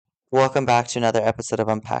Welcome back to another episode of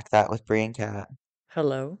Unpack That with Bree and Kat.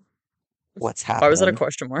 Hello? What's Why was that a happening?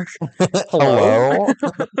 question mark? Hello?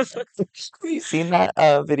 Hello? Have you seen that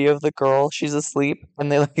video of the girl? She's asleep and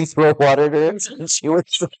they like throw water at her and she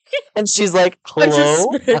wakes up and she's like, I just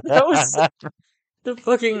hello? spit. That was the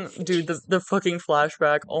fucking dude, the fucking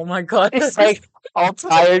flashback. Oh my god. She's like all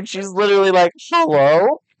tired. She's literally like,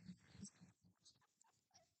 hello?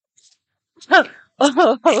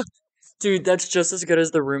 Dude, that's just as good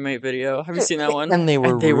as the roommate video. Have you seen that one? And they were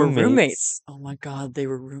And they were roommates. roommates. Oh my god, they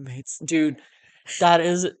were roommates. Dude,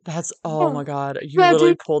 that's oh my god. You Yeah,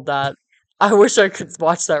 literally dude. pulled that. I wish I could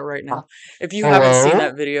watch that right now. If you haven't seen Hello?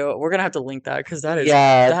 that video, we're gonna have to link that because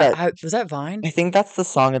Yeah, was that Vine? I think that's the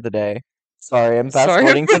song of the day. Sorry, I'm fast Sorry.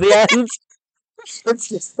 forwarding to the end. It's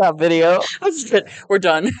just that video. That's it. We're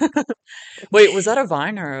done. Wait, was that a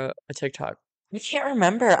Vine or a TikTok? I can't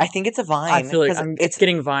remember. I think it's a I Vine feel like because it's it's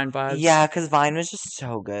getting Vine vibes. yeah, because Vine was just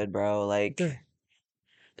so good, bro. Like There, it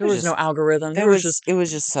there was was no just algorithm. it There was was just it was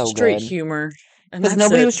just so straight good humor, and because that's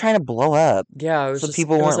nobody it. was trying to blow up, Yeah, so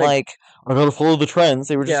people it was weren't like, like, I gotta follow the trends.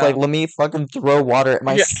 They were just like, yeah, let me fucking throw water at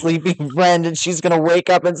my yeah. sleeping friend, and she's gonna wake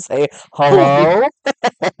up and say hello.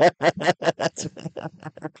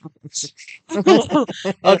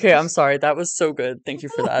 Okay, I'm sorry. That was so good. Thank you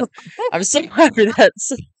for that. I'm so happy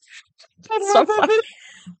that's stop.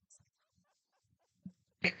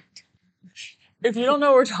 If you don't know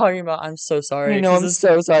what we're talking about, I'm so I sorry know. because I'm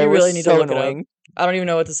so sorry. you We're really need to so look it up. annoying. I don't even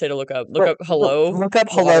know what to say to look up. Look up hello Look up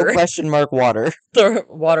hello water. question mark water.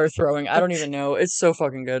 Water throwing. I don't even know. It's so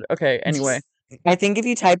fucking good. Okay, anyway. I think if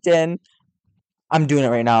you typed in, I'm doing it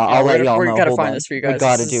right now. Yeah, I'll let y'all we know. gotta Hold find on. this for you I guys.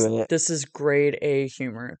 gotta do it. This is grade A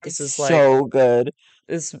humor. This It's is like so good.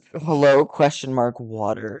 this Hello question mark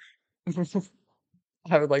water.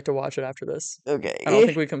 I would like to watch it after this. I don't Okay.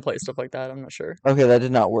 think we can play stuff like that. I'm not sure. Okay, that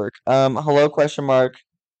did not work. Hello question mark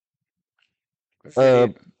uh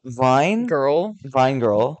Fade. Vine? Girl, Vine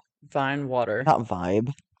girl. Vine water. Not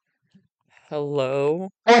vibe. Hello.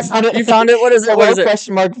 Oh, I found You it. found it? What is it? What Hello is it?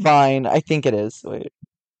 question mark Vine. I think it is. Wait.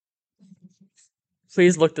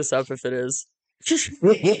 Please look this up if it is. Is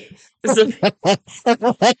it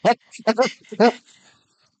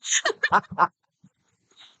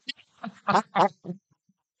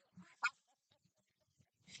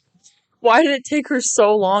why did it take her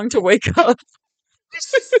so long to wake up?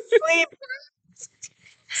 Sleep.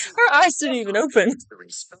 Her eyes didn't even open.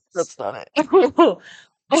 That's not it.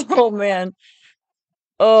 Oh man.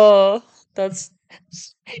 Oh, that's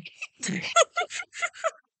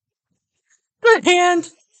the hand.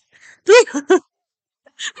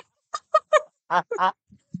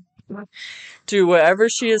 Dude, whatever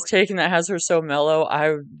she is taking that has her so mellow,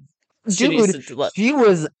 she needs Dude, to let. she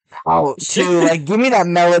was out too. Like, give me that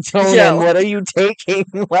melatonin. Yeah, What are you taking?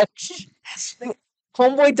 Like,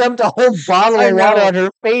 homeboy dumped a whole bottle I of water know. on her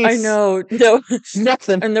I face. know. No,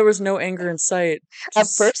 Nothing. and there was no anger in sight. At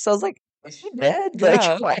Just first, I was like, is she dead? Like,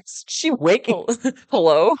 yeah. why is she waking?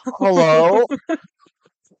 Hello. Hello?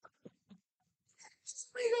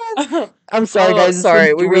 Oh my God. I'm sorry, Oh, guys. It's been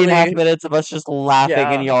sorry. We 3.5 really, minutes of us just laughing,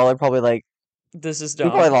 and yeah. y'all are probably like, This is we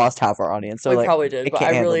probably dumb. lost half our audience. So, We like, probably did, I but I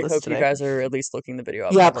can't handle really this hope you today. guys are at least looking the video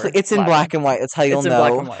up Yeah, while we're it's in laughing. black and white. That's how you'll It's in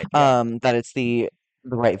black and know white. Yeah. that it's the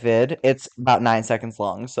right vid. It's about 9 seconds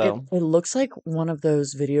long. So, It looks like one of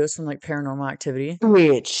those videos from like Paranormal Activity.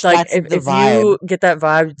 which Like that's the if vibe. you get that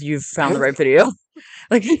vibe, you've found the right video.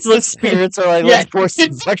 Like it The looks like spirits are like, yeah. let's pour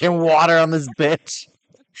some fucking water on this bitch.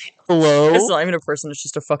 It's Hello? not even a person, it's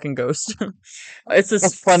just a fucking ghost. It's A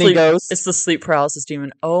this funny sleep it's ghost. the sleep paralysis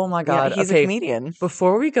demon. Oh my Yeah, god. he's a Okay, comedian.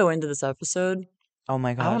 before we go into this episode, Oh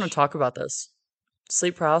my I want to gosh. talk about this.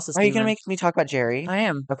 Sleep paralysis Are you gonna demon. make me talk about Jerry? I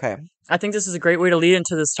am. Okay. I think this is a great way to lead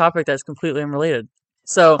into this topic that's completely unrelated.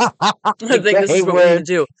 So, I think this is Great what we need to word.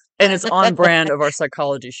 do. And it's on brand of our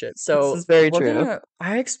psychology shit. This So, is very true.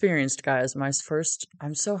 I experienced, guys, my first,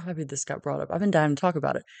 I'm so happy this got brought up. I've been dying to talk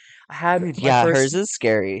about it. I had Dude, my yeah, first, hers is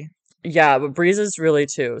scary. yeah, but Breeze's really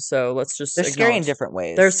too. So, let's just They're scary in acknowledge different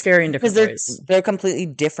they're ways. scary in Because different ways. they're completely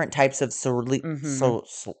different types of Hmm.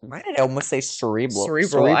 why did I almost say cerebral?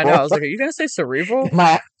 Cerebral. I know. Cerebral? I was like, are you going to say cerebral? Am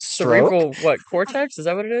I stroke? Cerebral, what, cortex? Is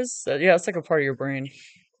that what it is? Yeah, it's like a part of your brain.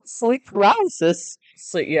 Sleep paralysis.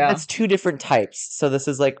 So, yeah. That's two different types. So this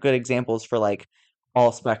is like good examples for like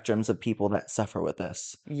all spectrums of people that suffer with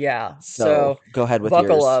this. Yeah. So So, go ahead with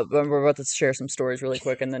buckle yours. up. We're about to share some stories really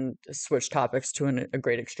quick and then switch topics to a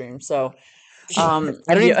great extreme. So, I don't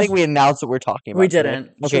even yeah, think we announced what we're talking we about today. didn't.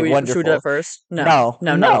 Okay, Should we do that wonderful. first? No, No,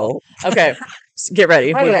 no, no, no. no. Okay, get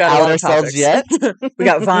ready. We're not We've gonna got a out lot of ourselves topics. yet. We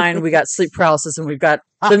got Vine, we got sleep paralysis, and we've got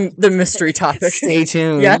the mystery topic. Stay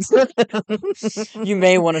tuned. Yes, you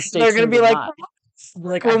may want to stay They're gonna tuned be or like, not.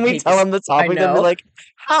 Like, I When we hate tell this. them the I topic, they'll be know. like,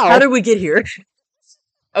 How "How?" did we get here?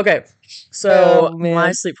 Okay, so Oh my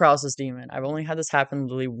man. sleep paralysis demon. I've only had this happen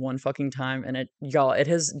literally one fucking time, and y'all, it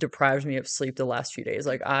has deprived me of sleep the last few days.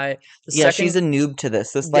 Like the Yeah, she's second, a noob to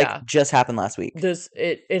this. This like yeah, just happened last week.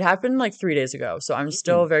 it happened like 3 days ago, so I'm Mm.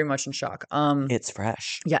 still very much in shock. It's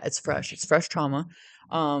fresh. Yeah, it's fresh trauma.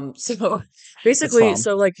 So It's basically, from.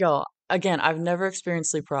 so like y'all, again, I've never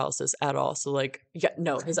experienced sleep paralysis at all. So like, yeah,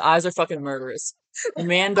 no, his eyes are fucking murderous.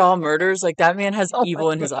 Man doll murders, like that man has Oh my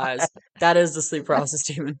evil in his god. eyes. That is the sleep paralysis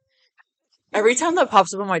demon. Every time that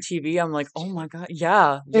pops up on my TV, I'm like, oh my God,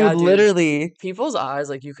 yeah, Dude, yeah, dude. literally, People's eyes,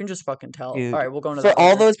 like you can just fucking tell. All dude. right, we'll go into For that all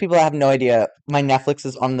later. those people that have no idea, my Netflix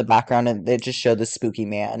is on in the background and they just show the spooky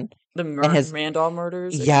man. The And his man doll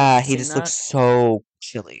murders, if you've yeah, he seen just looks that, so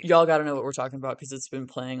chilly. y'all got to know what we're talking about because it's been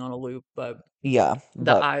playing on a loop. But Yeah, the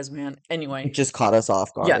but eyes, man. it Anyway, just caught us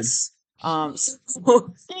off guard. yes.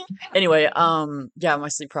 So anyway, yeah, my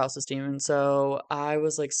sleep paralysis demon. So I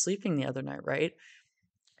was like sleeping the other night, right?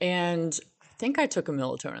 And I think I took a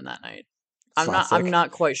melatonin that night. I'm Classic.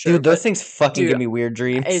 not quite sure, Dude, those but things fucking dude, give me weird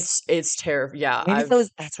dreams. it's terrible. Yeah, Maybe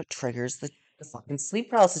that's what triggers the fucking sleep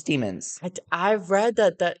paralysis demons. I've read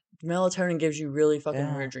that melatonin gives you really fucking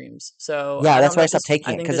Yeah. weird dreams. So Yeah, I that's don't why know I if stopped this. taking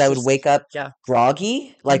I it think because this I would just wake up yeah.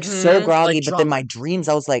 groggy, like so Like groggy, but then drunk. my dreams,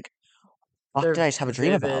 I was like, fuck did They're I just have a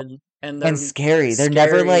dream about? vivid and And they're scary. They're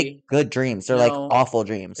never like scary. good dreams. They're like No, awful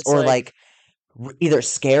dreams it's or like like either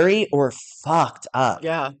scary or fucked up.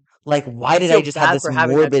 yeah. Like, why You did I feel just have bad this for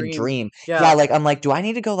having that morbid dream. dream? Yeah, Yeah. like I'm like, do I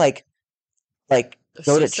need to go like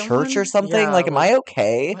go See to church or someone? something? Yeah, Like, am like I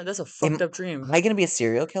okay? what? That's a Am fucked up dream. I gonna be a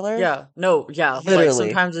serial killer? Yeah. No, yeah. Like Literally.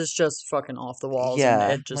 sometimes it's just fucking off the walls and Yeah.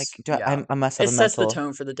 it Like, just do yeah. I must have It a sets the mental.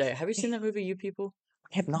 tone for the day. Have you seen that movie, You People?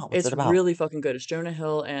 I have not. What's It's it about? really fucking good. It's Jonah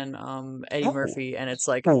Hill and Eddie Oh. Murphy, and it's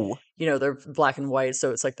like, Oh. they're black and white,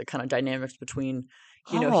 so it's like the kind of dynamics between,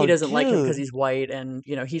 he Oh, doesn't like him because dude. he's white, and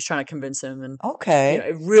he's trying to convince him, and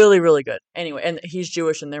Okay. really, really good. Anyway, and he's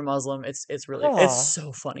Jewish and they're Muslim. It's Oh.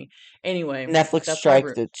 so funny. Anyway, Netflix that's my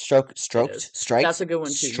striked it stroke it is. stroked That's striked a good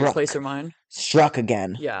one too. Your Place or struck Mine. struck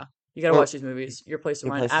again. Yeah, you gotta Or watch these movies. Your Place or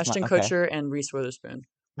your Mine. place is mine. Ashton Okay. Kutcher and Reese Witherspoon.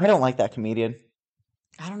 I don't like that comedian.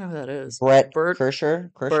 I don't know who that is. Brett Bert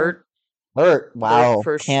Kersher? Kersher? Bert Bert. Bert Wow.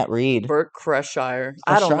 Can't read. Bert Crusshire.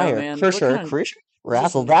 I don't know, Crusher. man. What Kersher. kind of Kersher? just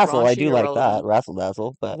Razzle dazzle. I raunchy, do like that. irrelevant? Razzle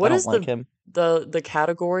dazzle, but I What don't is like him. the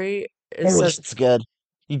category? It Oh, says it's good.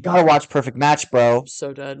 You gotta watch Perfect Match, bro. I'm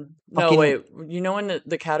so dead. No, Fucking wait. You know when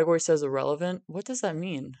the category says irrelevant? What does that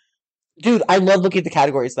mean? dude, I love looking at the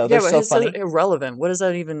categories though. They're Yeah, but so it says funny. irrelevant. What does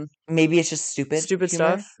that even? Maybe it's just stupid Stupid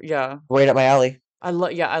humor. stuff? Yeah. Right up my alley. I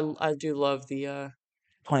do love the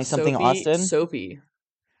 20 something Austin. soapy.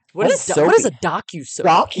 What is What is soapy? a docu soap?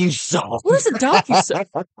 Docu soap. What is a docu soap?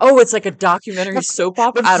 Oh, it's like a documentary soap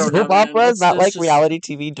opera. I That's don't know, soap man. opera, not It's like just reality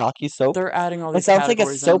TV docu soap. they're adding all It these sounds like a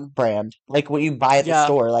categories soap in. brand, like what you buy at the Yeah,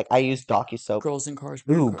 store. Like I use docu soap. girls in cars,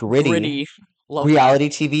 Ooh, gritty. gritty. Love that. Reality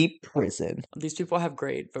TV prison. These people have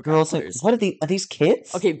great Girls, in, vocabularies. what are these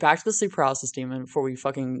kids? Okay, back to the sleep paralysis demon before we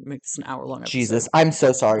fucking make this an hour long Jesus, episode. I'm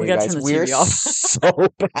so sorry, We you gotta turn guys. the We're TV off. so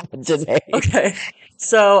bad today. Okay.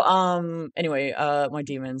 So, anyway, my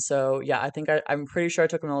demon. So yeah, I'm pretty sure I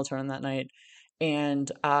took a melatonin that night, and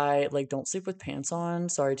I like don't sleep with pants on.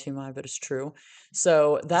 Sorry, TMI, but it's true.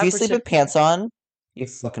 So If that you sleep particular, with pants on, you're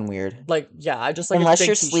fucking weird. like, yeah, I just like a Unless big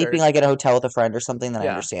you're sleeping t-shirt. like at a hotel with a friend or something, then I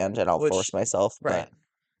Yeah, understand and I'll which, force myself. right, But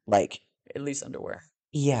like, at least underwear.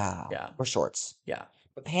 yeah, Yeah, or shorts. yeah,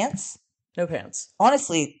 But pants, no pants.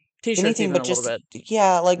 honestly, T-shirts anything even but a little just bit.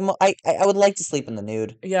 yeah. Like I would like to sleep in the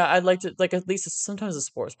nude. Yeah, I'd like to like at least sometimes a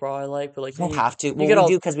sports bra I like, but like I don't have to. you Well, get we do all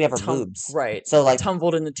because we have our boobs. right So like,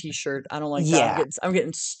 tumbled in the t-shirt. I don't like that. yeah, I'm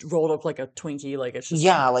getting rolled up like a Twinkie. Like it's just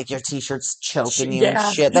yeah, like your t-shirt's choking you and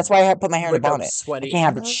yeah. shit. That's why I put my hair in a Wake up bonnet. I sweaty. can't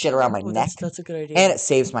have that shit around my neck, That's a good and idea. it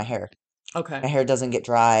saves my hair. Okay. My hair doesn't get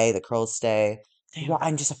dry. The curls stay. Yeah, Damn.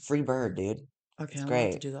 I'm just a free bird, dude. Okay, It's I'm gonna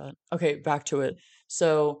have to great. do that. Okay, back to it.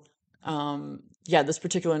 So, yeah, this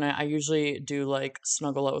particular night I usually do like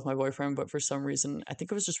snuggle up with my boyfriend, but for some reason, I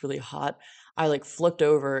think it was just really hot. I like flipped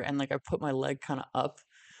over and like I put my leg kind of up.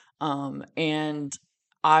 And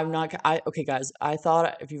I'm not, okay, guys, I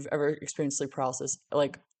thought if you've ever experienced sleep paralysis,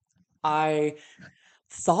 like I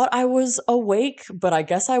thought I was awake, but I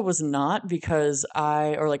guess I was not because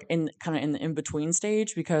or like in kind of in the in between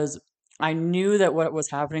stage because I knew that what was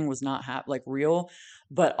happening was not like real,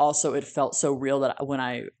 but also it felt so real that when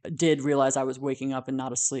I did realize I was waking up and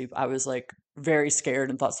not asleep, I was like very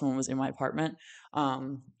scared and thought someone was in my apartment.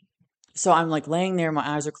 Um, so I'm like laying there, my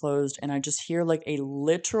eyes are closed, and I just hear like a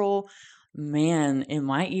literal man in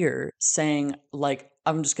my ear saying, like,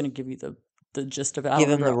 I'm just gonna give you the gist of it. I don't Give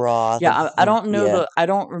him the remember. raw, Yeah, I don't know yeah, I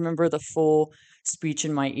don't remember the full speech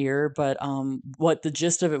in my ear, but what the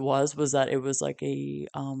gist of it was that it was like a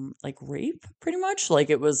like rape pretty much. Like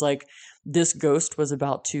it was like this ghost was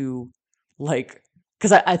about to like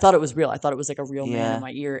because I thought it was real. I thought it was like a real man in yeah. my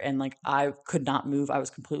ear, and like I could not move. I was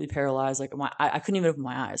completely paralyzed. Like I couldn't even open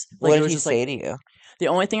my eyes. Like What it did was he just like say to you? the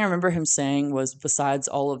only thing I remember him saying was, besides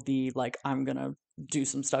all of the like, I'm gonna do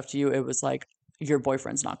some stuff to you, it was like, your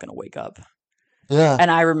boyfriend's not gonna wake up. Yeah, And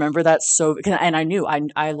I remember that so, and I knew,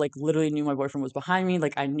 I like literally knew my boyfriend was behind me.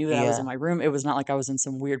 Like I knew that I was in yeah. my room. It was not like I was in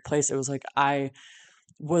some weird place. It was like I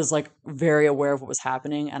was like very aware of what was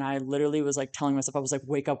happening, and I literally was like telling myself, I was like,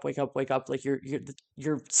 wake up, wake up, wake up. Like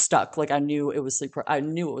you're stuck. Like I knew it was sleep. I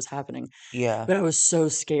knew what was happening, Yeah. but I was so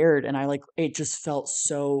scared, and I like it just felt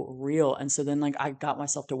so real. And so then like I got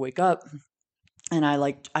myself to wake up, and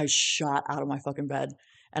I shot out of my fucking bed,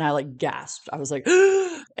 and I like gasped. I was like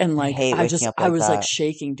and I like hate waking up I like was like that.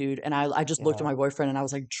 shaking, dude, and I just looked at Yeah. my boyfriend, and I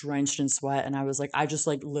was like drenched in sweat, and I was like I just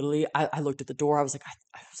like literally I looked at the door. I was like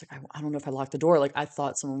I don't know if I locked the door. Like I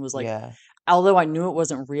thought someone was like, Yeah. although I knew it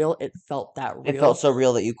wasn't real, it felt that It felt real. so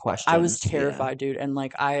real that you I was questioned. Yeah. terrified, dude, and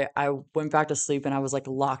like I went back to sleep, and I was like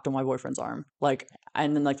locked on my boyfriend's arm. Like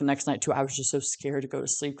and then like the next night too, I was just so scared to go to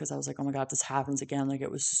sleep because I was like, oh my God, if this happens again. Like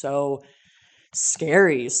it was so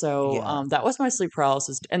scary. So Yeah. that was my sleep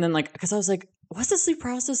paralysis. And then like because I was like, what's the sleep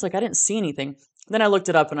paralysis? Like I didn't see anything. Then I looked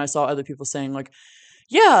it up, and I saw other people saying like,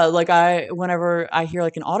 yeah, like I whenever I hear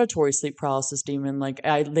like an auditory sleep paralysis demon, like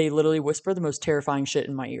they literally whisper the most terrifying shit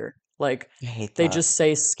in my ear. Like I hate they that. just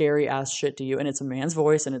say scary ass shit to you, and it's a man's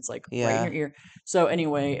voice, and it's like right in Yeah. your ear. So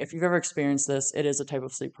anyway, if you've ever experienced this, it is a type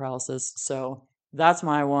of sleep paralysis. So that's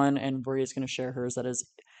my one, and Bria's going to share hers. That is,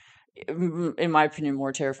 in my opinion,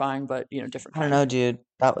 more terrifying, but different I don't kind. know, dude.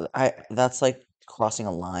 That's like crossing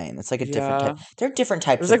a line. It's like a different type. Yeah, There are different it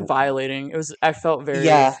types was of like violating. It was. I felt very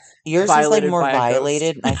yeah. Yours is like violated more by a ghost.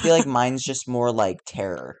 violated, and I feel like mine's just more like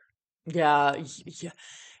terror Yeah, yeah,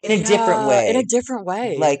 in a different yeah, in a way. different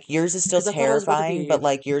way. Like yours is still Because I thought I was about to terrifying, be. but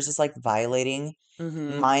like yours is like violating.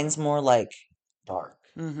 Mm-hmm. Mine's more like dark.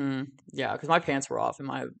 Mm-hmm. Yeah, because my pants were off and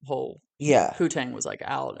my whole Yeah. poo-tang was like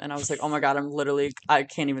out, and I was like, oh my God, I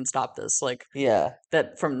can't even stop this. Like Yeah.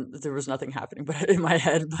 that from there was nothing happening but in my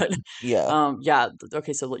head. But Yeah. yeah,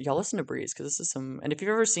 okay, so y'all listen to Breeze because this is some. And if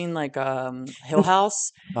you've ever seen like Hill And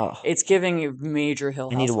House, oh, it's giving major Hill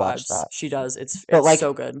I need to House watch vibes. that. She does. But It's like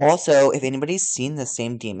so good. also, if anybody's seen the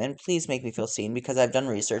same demon, please make me feel seen because I've done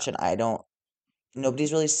research and I don't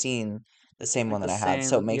nobody's really seen the same Like one the that I have,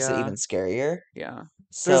 so it same, makes it yeah, even scarier. yeah.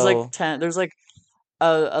 There's like So, 10. There's like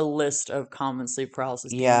a list of common sleep paralysis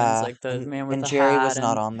demons, yeah, like the man with and the Jerry hat was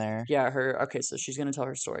not and on there. yeah, her. Okay, so she's gonna tell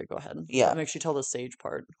her story. Go ahead. Yeah. What makes you tell the sage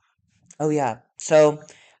part? Oh yeah. So,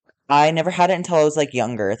 I never had it until I was like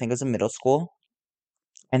younger. I think it was in middle school.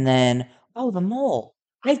 And then, oh, the mole.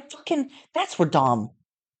 I fucking that's where Dom.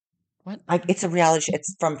 What? It's a reality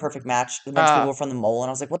it's from Perfect Match. A bunch of people Ah, were from the mole and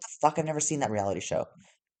I was like, "What the fuck? I've never seen that reality show."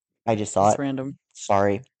 I just saw that's it. random.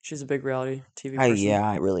 Sorry. She's a big reality TV I person. yeah,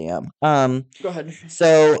 I really am. Go ahead.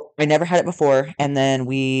 So I never had it before, and then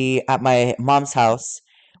we at my mom's house,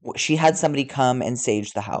 she had somebody come and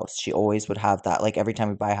sage the house. She always would have that. Like every time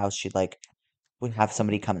we buy a house, she'd like would have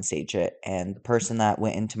somebody come and sage it. And the person that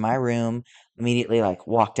went into my room immediately like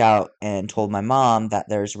walked out and told my mom that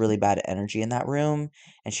there's really bad energy in that room,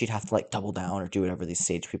 and she'd have to like double down or do whatever these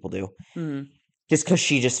sage people do, Hmm. just because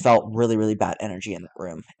she just felt really really bad energy in that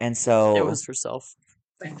room. And It so was herself.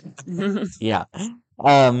 yeah.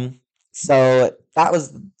 Um, so that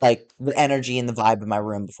was like the energy and the vibe of my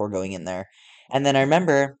room before going in there. And then I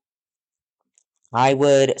remember I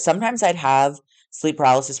would sometimes I'd have sleep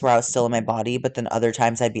paralysis where I was still in my body, but then other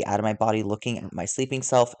times I'd be out of my body looking at my sleeping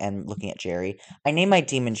self and looking at Jerry. I named my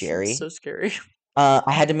demon It's Jerry. so scary.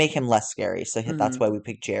 I had to make him less scary, so that's Hmm. why we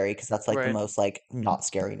picked Jerry because that's like the Right. most like not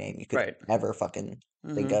scary name you could Right. ever fucking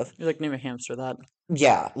think Hmm. of. You like name a hamster that. Yeah,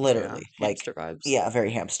 Yeah. literally. Like, Hamster vibes. yeah,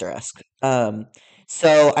 very hamster-esque.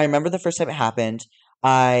 So I remember the first time it happened,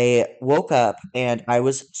 I woke up and I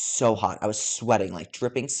was so hot. I was sweating, like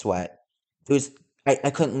dripping sweat. It was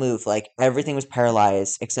I couldn't move. Like everything was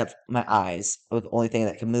paralyzed except my eyes. It was the only thing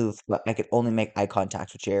that could move, but I could only make eye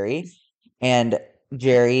contact with Jerry. And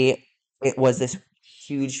Jerry, it was this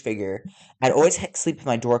huge figure. I'd always sleep with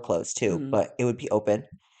my door closed too, Hmm. but it would be open.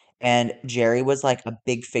 And Jerry was like a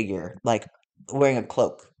big figure, like wearing a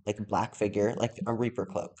cloak, like a black figure, like a Reaper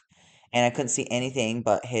cloak. And I couldn't see anything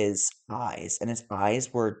but his eyes, and his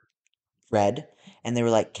eyes were red, and they were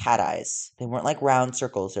like cat eyes. They weren't like round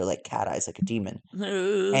circles, they're like cat eyes, like a demon.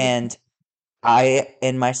 Ugh. And I,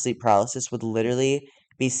 in my sleep paralysis, would literally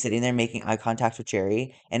be sitting there making eye contact with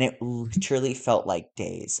Jerry, and it literally felt like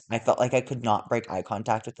days. I felt like I could not break eye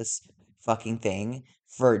contact with this fucking thing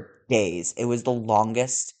for days. It was the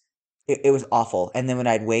longest. It was awful. And then when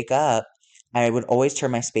I'd wake up, I would always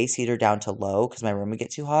turn my space heater down to low because my room would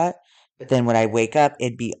get too hot. But then when I wake up,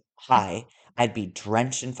 it'd be high. I'd be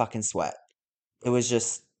drenched in fucking sweat. It was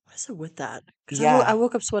just, What is it with that? Because I yeah,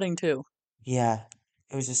 woke up sweating too. yeah.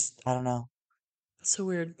 It was just, I don't know. That's so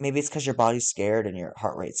weird. Maybe it's because your body's scared and your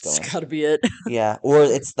heart rate's It's going. got to be it. Yeah, or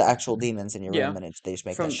it's the actual demons in your Yeah, room and they just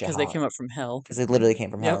make that from shit because they hot. came up from hell. Because they literally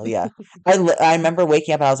came from Yep. hell. Yeah, I remember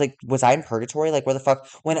waking up and I was like, was I in purgatory? Like, where the fuck?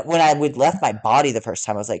 When I would left my body the first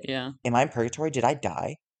time, I was like, Yeah. am I in purgatory? Did I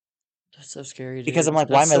die? That's so scary, Because I'm dude. like,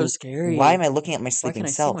 That's so why scary. am I looking at my Why sleeping can I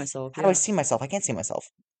see self? myself? How do I Yeah. see myself? I can't see myself.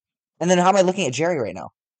 And then how am I looking at Jerry right now?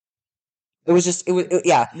 It was just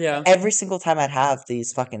yeah. Yeah. Every single time I'd have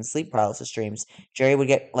these fucking sleep paralysis dreams, Jerry would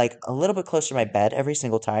get like a little bit closer to my bed every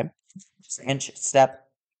single time, just an inch step.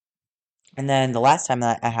 And then the last time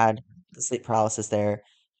that I had the sleep paralysis there,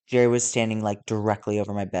 Jerry was standing like directly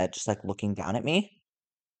over my bed, just like looking down at me.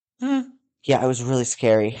 Hmm. Yeah, it was really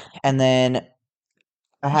scary. And then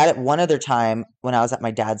I had it one other time when I was at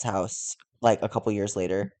my dad's house, like a couple years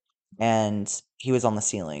later, and he was on the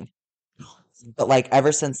ceiling. But like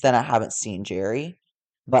ever since then, I haven't seen Jerry.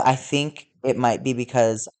 But I think it might be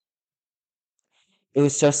because it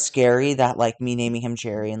was so scary that like me naming him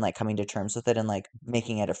Jerry and like coming to terms with it and like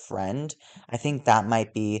making it a friend. I think that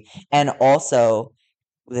might be, and also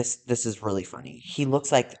this is really funny. He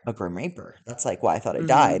looks like a Grim Reaper. That's like why I thought I Mm-hmm.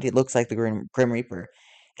 died. He looks like the Grim Reaper.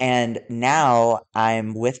 And now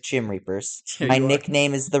I'm with Jim Reapers. Yeah, My you are.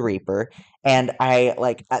 nickname is the Reaper. And I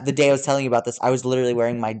like the day I was telling you about this, I was literally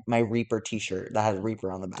wearing my Reaper t-shirt that had a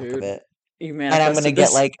Reaper on the back of Dude, it. you And I'm gonna manifested get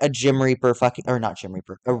this. like a Jim Reaper fucking or not Jim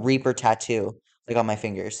Reaper, a Reaper tattoo like on my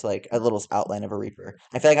fingers, like a little outline of a Reaper.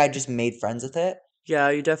 I feel like I just made friends with it Yeah,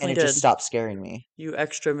 you and definitely it just did. stopped scaring me. You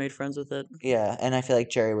extra made friends with it. Yeah, and I feel like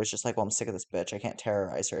Jerry was just like, "Well, I'm sick of this bitch. I can't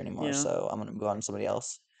terrorize her anymore, Yeah. so I'm gonna go on to somebody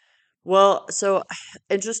else." Well, so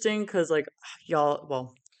interesting because, like, y'all,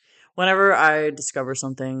 well, whenever I discover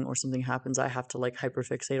something or something happens, I have to like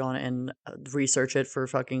hyperfixate on it and research it for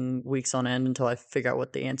fucking weeks on end until I figure out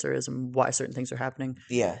what the answer is and why certain things are happening.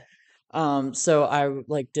 Yeah, So I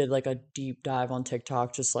like did like a deep dive on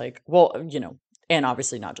TikTok, just like, well, and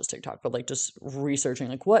obviously not just TikTok, but like just researching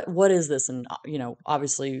like what is this? And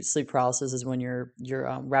obviously sleep paralysis is when your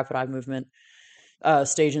rapid eye movement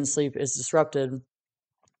stage in sleep is disrupted.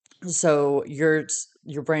 So your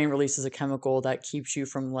brain releases a chemical that keeps you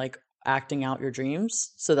from like acting out your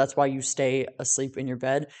dreams. So that's why you stay asleep in your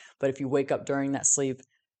bed. But if you wake up during that sleep,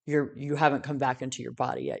 you haven't come back into your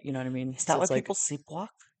body yet. You know what I mean? is So that why it's like, people sleepwalk?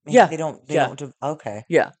 Maybe yeah, they yeah, don't do. Okay,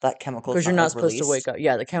 yeah. that chemical's Because you're not not like supposed to wake released. up.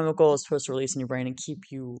 Yeah, the chemical is supposed to release in your brain and keep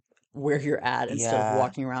you where you're at instead of Yeah,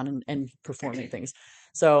 walking around and performing things.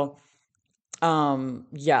 So,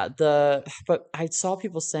 yeah, but I saw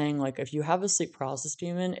people saying like if you have a sleep paralysis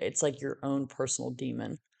demon, it's like your own personal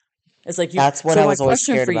demon. It's like you. that's what So I my was always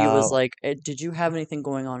question scared for you was about. like, did you have anything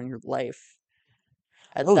going on in your life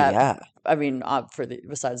at Oh that? yeah, I mean, for the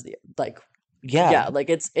besides the like, yeah, yeah, like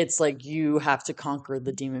it's like you have to conquer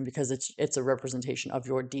the demon because it's a representation of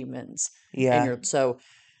your demons in yeah, your. So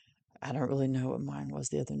I don't really know what mine was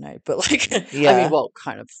the other night, but like, I mean, yeah, well,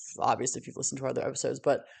 kind of obviously if you've listened to our other episodes,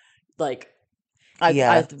 but like, I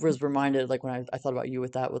yeah. was reminded like when I thought about you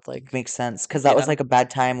with that with like, Makes sense because that was yeah, like a bad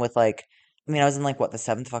time with like. I mean, I was in like what the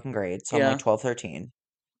seventh fucking grade, so I'm like yeah, 12, 13.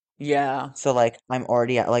 yeah, So like I'm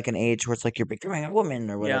already at like an age where it's like you're becoming a woman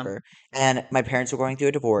or yeah, whatever. And my parents were going through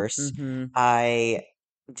a divorce. mm-hmm, I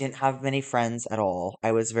didn't have many friends at all.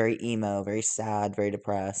 I was very emo, very sad, very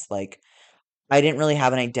depressed. Like I didn't really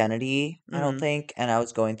have an identity, I don't mm-hmm, think, and I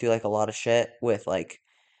was going through like a lot of shit with like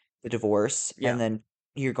the divorce and yeah, then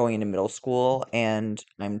you're going into middle school and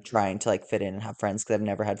I'm trying to like fit in and have friends because I've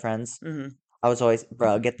never had friends. mm-hmm, I was always,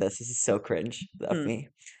 bro, get this. This is so cringe of hmm, me.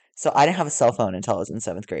 So I didn't have a cell phone until I was in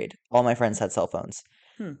seventh grade. All my friends had cell phones.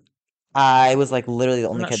 hmm. I was like literally the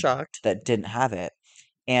I'm only not kid shocked. that didn't have it.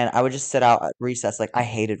 And I would just sit out at recess. Like I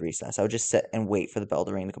hated recess. I would just sit and wait for the bell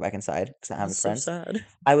to ring to go back inside because I didn't have That's any so friends. sad.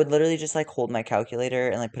 I would literally just like hold my calculator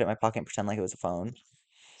and like put it in my pocket and pretend like it was a phone.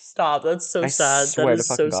 Stop. That's so I sad. That swear to is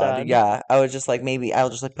so fucking God. sad. Yeah. I was just like maybe I'll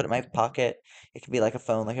just like put it in my pocket. It could be like a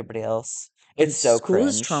phone like everybody else. And It's so school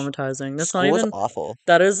is cringe. traumatizing. That's not School is even, awful.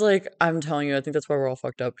 that is like, I'm telling you, I think that's why we're all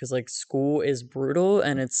fucked up because like school is brutal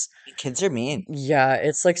and it's, Kids are mean. yeah,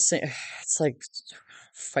 it's like, it's like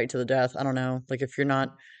fight to the death. I don't know. Like if you're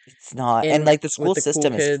not It's not. And in like the with school the cool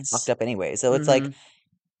system is fucked kids, up anyway. So it's mm-hmm, like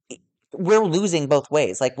we're losing both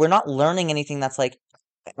ways. Like we're not learning anything that's like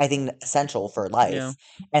I think, essential for Yeah. life.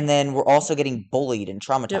 And then we're also getting bullied and Yep.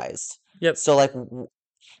 traumatized. Yep. So like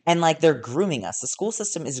and like they're grooming us. The school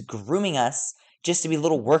system is grooming us just to be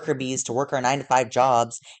little worker bees to work our 9 to 5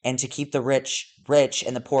 jobs and to keep the rich rich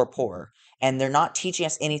and the poor poor. And they're not teaching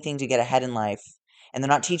us anything to get ahead in life. And they're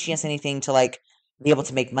not teaching us anything to like be able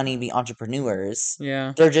to make money and be entrepreneurs.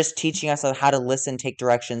 Yeah. They're just teaching us on how to listen, take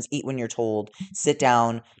directions, eat when you're told, sit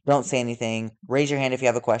down, don't say anything, raise your hand if you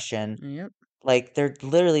have a question. Yep. Like they're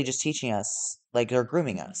literally just teaching us, like they're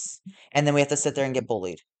grooming us. And then we have to sit there and get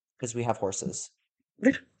bullied because we have horses.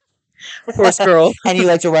 Horse girl. And you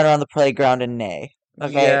like to run around the playground and neigh.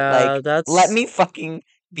 Okay? Like, Yeah, let that's me fucking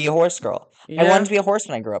be a horse girl. I wanted yeah. to be a horse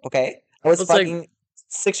when I grew up, okay? I was Well, it's like fucking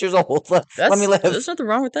 6 years old. Let me there's live. nothing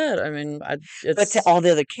wrong with that. I mean, I But to it's all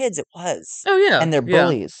the other kids, it was. oh yeah, And they're yeah,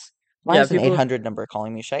 bullies. Why yeah. is an People 800 number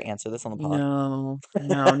calling me? Should I answer this on the pod? no,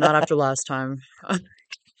 no, not after last time.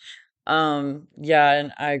 Yeah,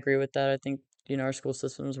 and I agree with that. I think our school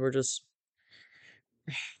systems were just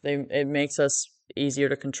they it makes us easier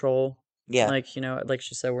to control. Yeah. Like like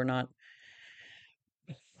she said, we're not.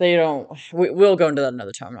 They don't. We'll go into that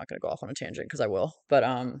another time. I'm not gonna go off on a tangent because I will. But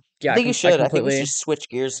I yeah, think you I should. I think we should completely just switch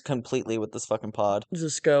gears completely with this fucking pod.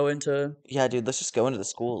 just go into. Yeah, dude, let's just go into the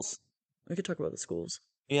schools. We could talk about the schools.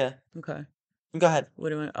 Yeah. Okay. Go ahead. What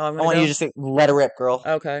do I? Oh, I'm I gonna want you to go. just let it rip, girl.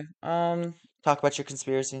 Okay. Talk about your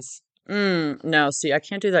conspiracies. No, see, I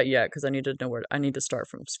can't do that yet because I need to know where I need to start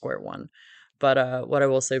from square one. But what I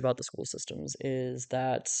will say about the school systems is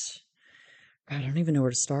that I don't even know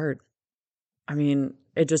where to start. I mean,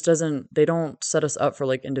 it just doesn't. They don't set us up for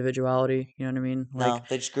like individuality. You know what I mean? Like, No,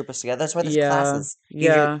 they just group us together. That's why there's yeah, classes.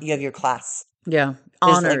 yeah, You have your class. yeah. There's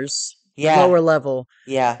like Honors, yeah, lower level,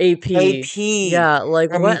 yeah. AP. AP. Yeah,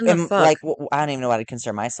 like what in the fuck? Like I don't even know how to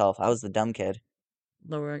consider myself. I was the dumb kid.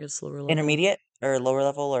 Lower, I guess lower level. Intermediate or lower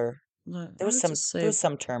level or I would just there say. was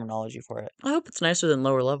some terminology for it. I hope it's nicer than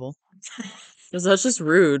lower level because that's just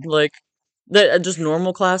rude. Like that, just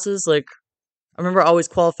normal classes. Like I remember I always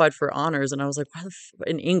qualified for honors, and I was like, why the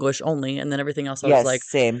in English only, and then everything else I was Yes, like,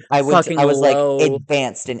 same. fucking I was like low.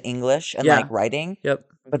 advanced in English and like Yeah. writing, Yep.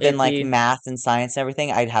 but then like AP. math and science and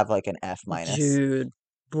everything, I'd have like an F minus. Dude,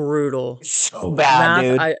 brutal. So bad, Math,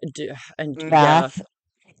 dude. I do, and yeah, Math,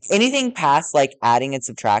 anything past like adding and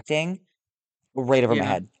subtracting, right over my yeah.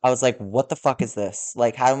 head. I was like, what the fuck is this?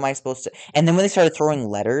 Like, how am I supposed to? And then when they started throwing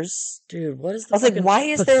letters, Dude, what is I the was like, fucking why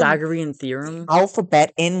is there Pythagorean the theorem?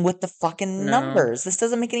 alphabet in with the fucking No, numbers? This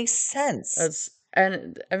doesn't make any sense. that's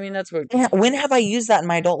and I mean that's what Yeah, when have I used that in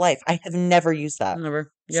my adult life? I have never used that.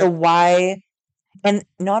 never. So Yep. why? And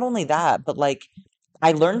not only that, but like,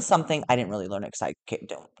 I learned something. I didn't really learn it because I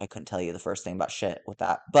couldn't tell you the first thing about shit with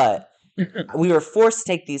that. But we were forced to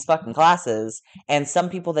take these fucking classes, and some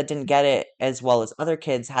people that didn't get it as well as other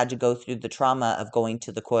kids had to go through the trauma of going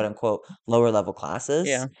to the quote unquote lower level classes.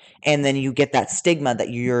 Yeah. And then you get that stigma that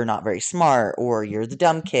you're not very smart or you're the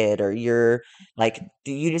dumb kid or you're like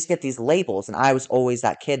you just get these labels. And I was always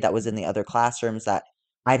that kid that was in the other classrooms that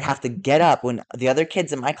I'd have to get up when the other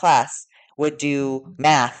kids in my class would do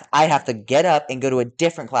math. I'd have to get up and go to a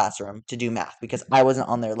different classroom to do math because I wasn't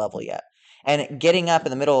on their level yet. And getting up in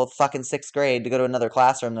the middle of fucking sixth grade to go to another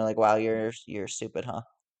classroom, they're like, "Wow, you're stupid, huh?"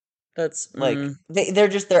 That's Like they're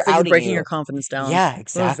it's like you're outing breaking your you. confidence down Yeah,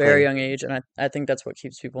 from a very exactly. young age, and I think that's what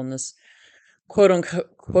keeps people in this quote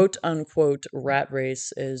unquote rat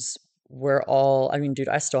race is we're all I mean, dude,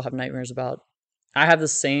 I still have nightmares about I have the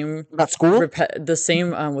same About school?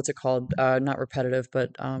 what's it called? Not repetitive,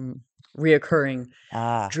 but reoccurring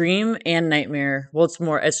Ah, dream and nightmare. Well,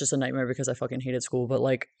 it's just a nightmare because I fucking hated school, but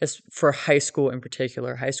like it's for high school in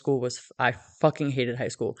particular. High school I fucking hated high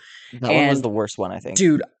school. that one was And the worst one, I think.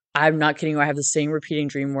 dude, I'm not kidding you. I have the same repeating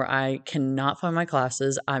dream where I cannot find my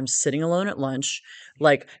classes. I'm sitting alone at lunch.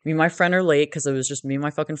 Like, me and my friend are late because it was just me and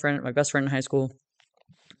my fucking friend, my best friend in high school.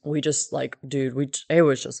 We just, like, dude, it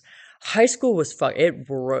was just, high school was it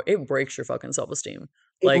breaks your fucking self esteem.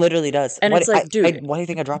 It Like, literally does. and it's like, dude, Why do you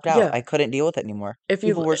think I dropped out? yeah, I couldn't deal with it anymore. if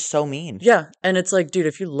People you, were so mean. yeah, and it's like, dude,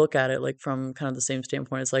 if you look at it, like, from kind of the same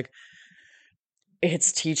standpoint, it's like,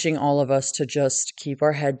 it's teaching all of us to just keep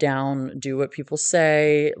our head down, do what people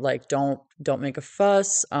say, like don't make a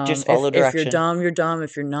fuss. Just follow If you're direction. dumb, you're dumb.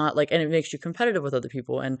 If you're not, like, and it makes you competitive with other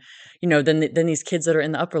people. And then these kids that are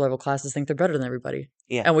in the upper level classes think they're better than everybody.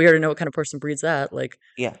 Yeah, And we already know what kind of person breeds that. Like,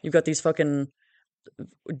 yeah. you've got these fucking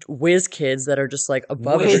whiz kids that are just like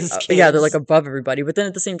above Whiz yeah, they're like kids. above everybody, but then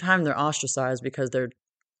at the same time they're ostracized because they're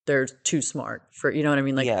too smart for you know what I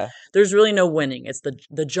mean? Like, Yeah. there's really no winning. It's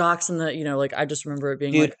the jocks and the like I just remember it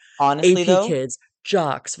being Dude, like honestly AP though, kids,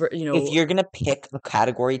 jocks for if you're gonna pick a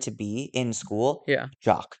category to be in school, yeah.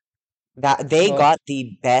 jock. That they Well, got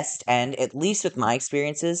the best end, at least with my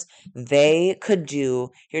experiences. They could do,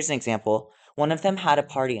 here's an example. One of them had a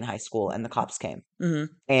party in high school and the cops came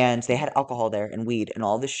mm-hmm. and they had alcohol there and weed and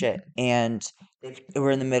all this shit. And they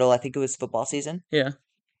were in the middle, I think it was football season. Yeah.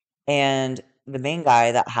 And the main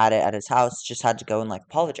guy that had it at his house just had to go and like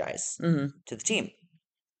apologize Mm-hmm. to the team.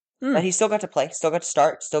 But Mm. he still got to play, still got to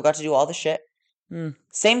start, still got to do all the shit. Mm.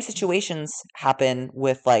 Same situations happen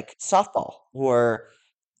with like softball, where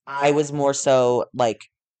I was more so like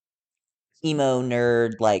emo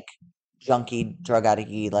nerd, like junkie, drug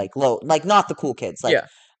addict, like low, like not the cool kids. Like Yeah.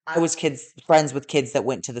 I was friends with kids that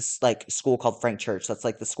went to this like school called Frank Church. That's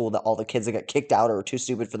like the school that all the kids that got kicked out or were too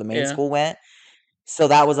stupid for the main Yeah. school went. So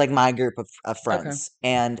that was like my group of Okay. friends,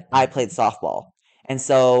 and I played softball. And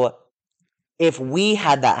so if we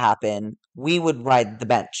had that happen, we would ride the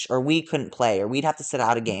bench, or we couldn't play, or we'd have to sit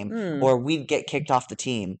out a game, Mm. or we'd get kicked off the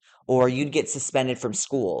team, or you'd get suspended from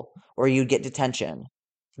school, or you'd get detention.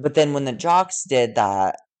 But then when the jocks did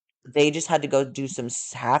that, they just had to go do some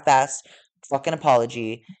half-ass fucking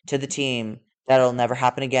apology to the team that'll never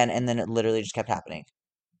happen again, and then it literally just kept happening.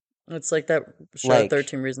 It's like that show Like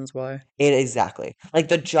 13 Reasons Why. it exactly. Like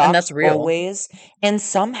the And jocks that's real. always, and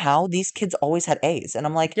somehow these kids always had A's. And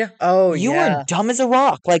I'm like, Yeah. Oh, you are yeah. dumb as a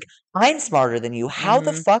rock. Like, I'm smarter than you.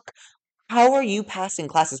 Mm-hmm. How are you passing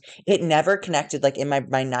classes? It never connected. Like in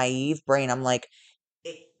my naive brain, I'm like,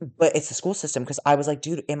 but it's the school system because I was like,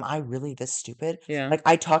 dude, am I really this stupid? Yeah. Like,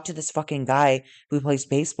 I talked to this fucking guy who plays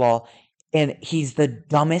baseball, and he's the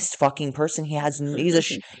dumbest fucking person. He has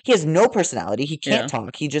no personality. He can't Yeah.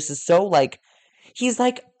 talk. He just is so like he's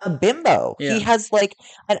like a bimbo. He Yeah. has like,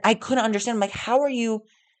 and I couldn't understand. I'm like, how are you?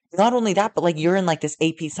 Not only that, but like you're in like this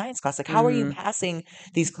AP science class. Like, how are you Mm-hmm. passing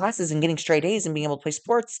these classes and getting straight A's and being able to play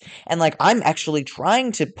sports? And like, I'm actually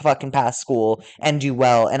trying to fucking pass school and do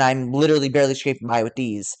well, and I'm literally barely scraping by with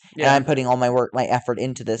these. And Yeah. I'm putting all my work, my effort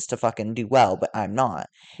into this to fucking do well, but I'm not.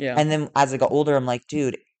 Yeah. And then as I got older, I'm like,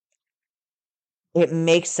 dude, it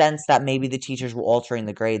makes sense that maybe the teachers were altering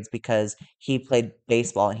the grades because he played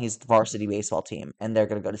baseball and he's the varsity baseball team and they're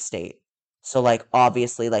going to go to state. So like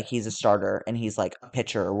obviously like he's a starter and he's like a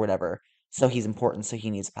pitcher or whatever. So he's important, so he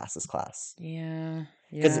needs to pass this class. Yeah.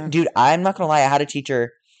 Cuz Yeah. dude, I'm not going to lie, I had a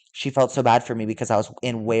teacher, she felt so bad for me because I was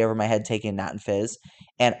in way over my head taking Nat and Phys,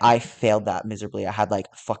 and I failed that miserably. I had like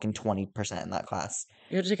fucking 20% in that class.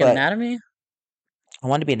 You had to take But anatomy? I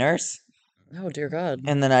wanted to be a nurse. Oh, dear God.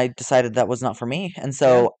 And then I decided that was not for me. And Yeah.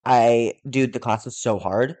 so dude, the class was so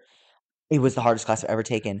hard. It was the hardest class I've ever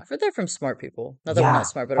taken. I've heard that from smart people. Not that we're not Yeah,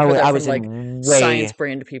 smart, but I've heard I that from was like in science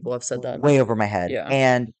brained people have said that. way over my head. Yeah.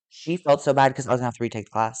 And she felt so bad because I was gonna have to retake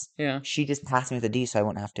the class. Yeah. She just passed me with a D so I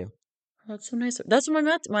wouldn't have to. That's so nice. That's what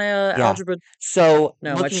my Yeah. algebra. So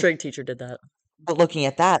No, my trig teacher did that. looking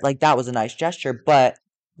at that, like that was a nice gesture, but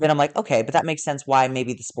then I'm like, okay, but that makes sense why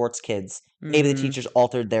maybe the sports kids, maybe the Mm-hmm. teachers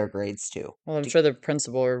altered their grades too. Well, I'm To, sure the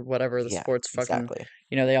principal or whatever, the yeah, sports fucking, exactly.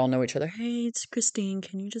 they all know each other. Hey, it's Christine.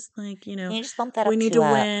 Can you just like, Can you just bump that we up need to to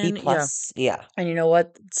B win. Yeah. plus? Yeah. And you know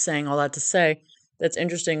what? Saying all that to say, that's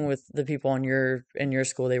interesting with the people in your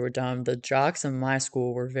school, they were dumb. The jocks in my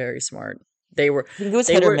school were very smart. They were I think it was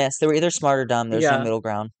they hit or were miss. They were either smart or dumb. There's no yeah. middle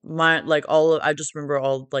ground. My like all of I just remember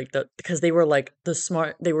all like because they were like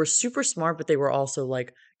they were super smart, but they were also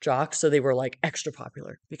like jocks, so they were like extra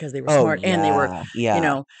popular because they were Oh smart and they were, yeah, you yeah.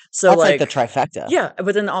 know, so That's like the like trifecta. yeah,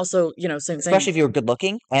 but then also, same thing. Especially if you were good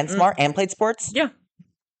looking and Mm, smart and played sports. yeah,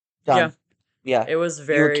 yeah. Done. Yeah. It was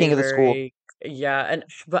You were king very, of the school. very yeah, and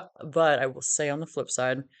but I will say on the flip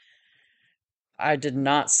side, I did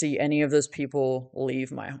not see any of those people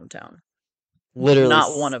leave my hometown. Literally.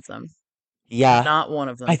 Not one of them. Yeah. Not one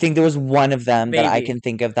of I them. think there was one of them that I Maybe. can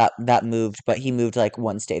think of that moved, but he moved like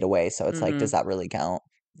one state away, so it's like, does Hmm. that really count?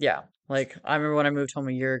 Yeah. Like I remember when I moved home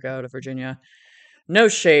a year ago to Virginia. No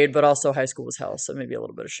shade, but also high school was hell, so maybe a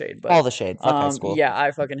little bit of shade. But All the shade. Fuck high school. yeah,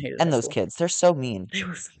 I fucking hated high And those school. kids, they're so mean. They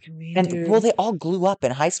were fucking mean, And well, dude. they all grew up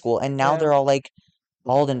in high school and now Yeah. they're all like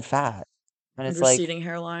bald and fat. And And it's like, receding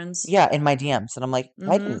hairlines. yeah, in my DMs. And I'm like, I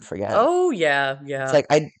Mm-hmm. didn't forget. Oh yeah, It's yeah, like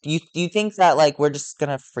you think that like we're just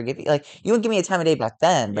gonna forgive you? Like you wouldn't give me a time of day back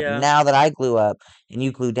then, but yeah, now that I glue up and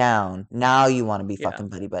you glue down, now you want to be yeah. fucking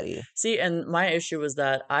buddy buddy. See, and my issue was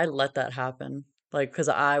that I let that happen. Like, because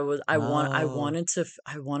Oh, I wanted to you want be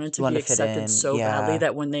to fit accepted in? so badly Yeah,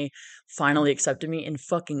 that when they finally accepted me in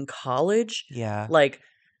fucking college, yeah, like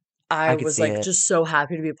I I could was see like it. just so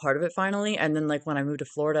happy to be a part of it finally. And then like when I moved to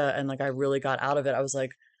Florida and like I really got out of it, I was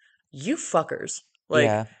like, you fuckers, like,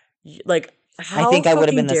 Yeah, like I How think I would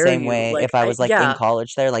have fucking been the dare same you? way Like, if I was like in yeah,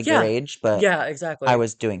 college there, like your yeah, age, but yeah, I exactly.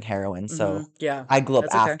 was doing heroin, so Yeah, I grew up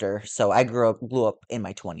that's okay. after. So I grew up in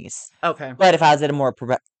my 20s. Okay. But if I was at a more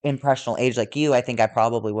impressionable age like you, I think I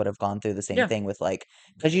probably would have gone through the same Yeah. thing with like,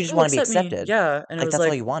 because you just Oh, want to be accept me. accepted. Yeah. And it Like was that's all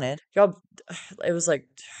like, you wanted. y'all, it was like,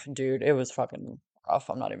 dude, it was fucking rough.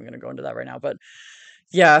 I'm not even gonna go into that right now. But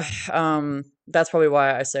yeah, that's probably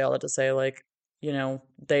why I say all that to say, like,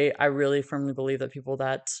 I really firmly believe that people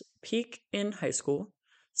that peak in high school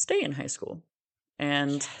stay in high school.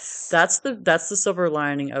 And Yes. that's the silver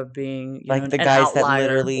lining of being, Like the an guys that outlier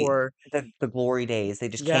literally or the glory days, they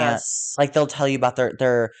just can't yes. like they'll tell you about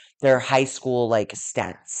their high school like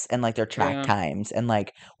stats and like their track Yeah. times and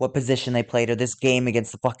like what position they played or this game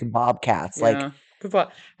against the fucking Bobcats. Like, Yeah. People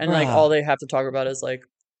and like all bruh, they have to talk about is like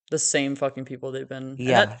the same fucking people they've been and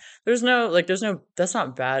that yeah. there's no that's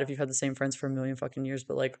not bad if you've had the same friends for a million fucking years,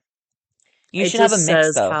 but like You it should have a just mix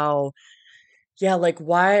says though. how yeah, like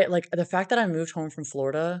why like the fact that I moved home from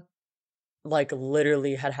Florida, like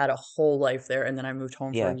literally had a whole life there and then I moved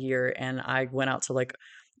home for a Yeah, year and I went out to like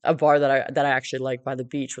a bar that I actually like by the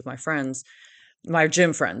beach with my friends, my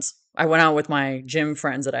gym friends. I went out with my gym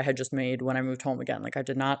friends that I had just made when I moved home again. Like I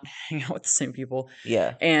did not hang out with the same people.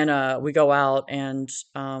 yeah. And we go out and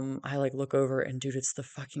I like look over and dude, it's the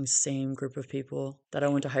fucking same group of people that I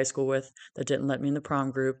went to high school with that didn't let me in the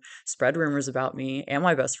prom group, spread rumors about me and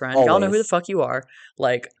my best friend. Y'all know who the Always. fuck you are.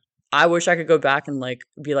 Like I wish I could go back and like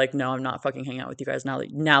be like, no, I'm not fucking hanging out with you guys now that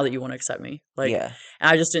you want to accept me. Like, Yeah, and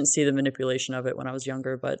I just didn't see the manipulation of it when I was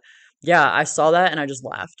younger. But yeah, I saw that and I just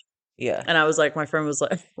laughed. yeah, And I was like, my friend was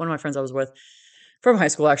like, one of my friends I was with from high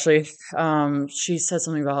school actually. She said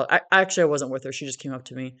something about I wasn't with her. She just came up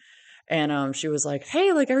to me, and she was like,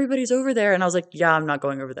 "Hey, like everybody's over there," and I was like, "Yeah, I'm not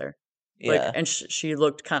going over there." Like, yeah, and she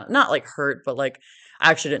looked kind of not like hurt, but like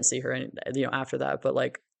I actually didn't see her, after that. But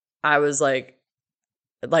I was like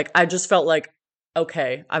I just felt like,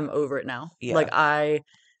 okay, I'm over it now. Like yeah.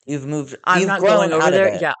 I'm You've not going grown over out of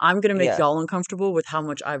there. it. Yeah, I'm gonna make Yeah, y'all uncomfortable with how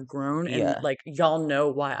much I've grown, and yeah, like y'all know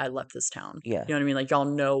why I left this town. yeah, You know what I mean? Like y'all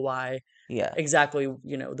know why yeah. exactly,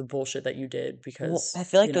 the bullshit that you did Well, because, I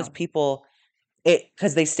feel like those people,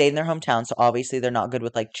 because they stayed in their hometown, so obviously they're not good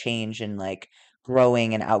with like change and like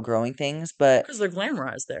growing and outgrowing things. But because they're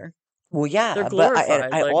glamorized there. well, They're yeah, but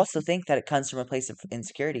glorified. I Like, also think that it comes from a place of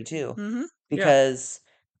insecurity too, yeah, because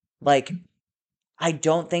like I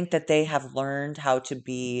don't think that they have learned how to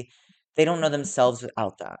be. They don't know themselves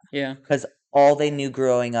without that, yeah, because all they knew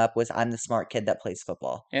growing up was I'm the smart kid that plays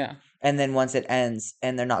football. yeah, And then once it ends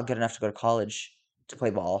and they're not good enough to go to college to play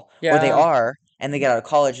ball, or they yeah, are and they get out of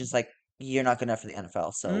college, it's like you're not good enough for the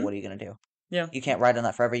NFL. So mm, what are you gonna do? yeah, You can't ride on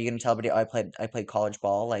that forever. You're gonna tell everybody, oh, I played college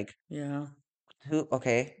ball. Like yeah. who?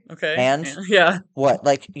 Okay, Okay, and yeah, yeah, what?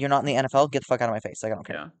 Like you're not in the NFL. Get the fuck out of my face. Like I don't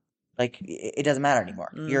care. yeah, Like it doesn't matter anymore.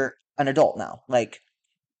 mm, You're an adult now. Like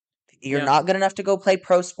you're yeah, not good enough to go play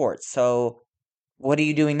pro sports. So what are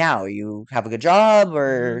you doing now? You have a good job, hmm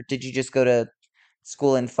or did you just go to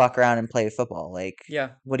school and fuck around and play football? Like, yeah,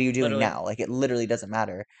 what are you doing literally, now? Like, it literally doesn't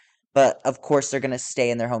matter. But of course, they're gonna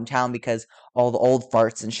stay in their hometown because all the old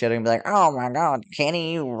farts and shit are gonna be like, "Oh my God,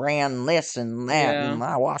 Kenny, you ran this and that, yeah, and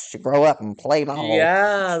I watched you grow up and play ball."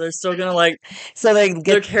 yeah. They're still gonna like So they're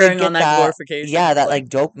they carrying on get that that, glorification yeah, of that like, like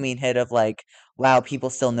dopamine hit of like, wow, people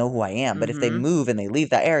still know who I am. But if they mm-hmm. move and they leave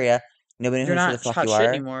that area, nobody You're knows who the not fuck hot you shit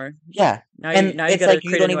are. anymore. Yeah, and Now you it's got to like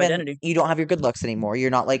you create a don't new even identity. you don't have your good looks anymore. You're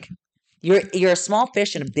not like you're a small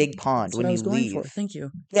fish in a big pond That's what when I you was going leave. for. Thank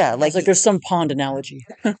you. Yeah, I was like like, there's some pond analogy.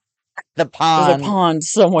 the There's a pond. pond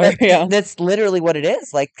somewhere. Yeah. That's literally what it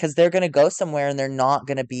is. Like, because they're gonna go somewhere and they're not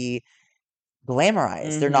gonna be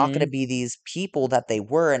glamorized. They're not gonna Mm-hmm. be these people that they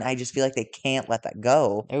were, and I just feel like they can't let that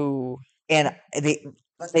go. Oh, And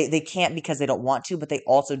they can't because they don't want to, but they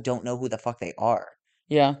also don't know who the fuck they are.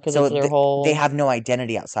 yeah, because So it's their they whole have no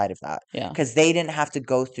identity outside of that yeah. because they didn't have to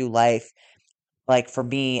go through life. Like for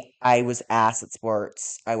me, I was ass at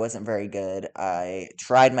sports. I wasn't very good. I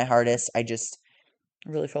tried my hardest. I just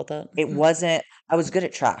I really felt that. it wasn't I was good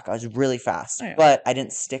at track. I was really fast, Oh yeah. but I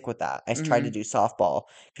didn't stick with that. I tried to Mm-hmm. do softball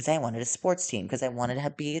because I wanted a sports team because I wanted to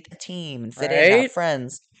be a team and fit in and have Right?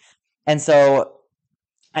 friends. And so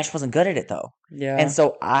I just wasn't good at it though. And Yeah.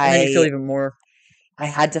 so And then you feel even more I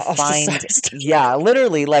had to find ostracized. yeah,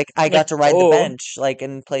 literally like I Like, got to ride the oh, bench like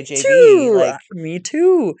and play me JV too. like Me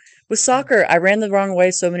too. With soccer, I ran the wrong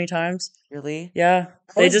way so many times. really. Yeah.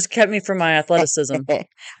 I They was just kept me from my athleticism.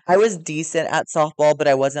 I was decent at softball, but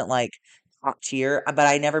I wasn't like top tier. But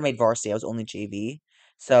I never made varsity. I was only JV,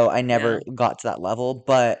 so I Yeah. never got to that level.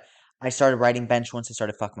 But I started riding bench once I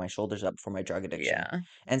started fucking my shoulders up for my drug addiction. Yeah.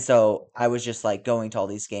 And so I was just like going to all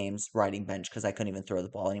these games riding bench because I couldn't even throw the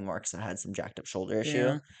ball anymore because I had some jacked up shoulder issue.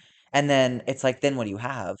 Yeah. And then it's like, then what do you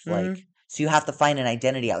have? Like, Mm-hmm. so you have to find an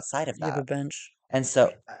identity outside of You have a that. bench. And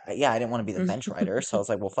so, yeah, I didn't want to be the bench rider. So I was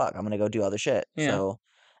like, well, fuck, I'm going to go do other shit. Yeah. So,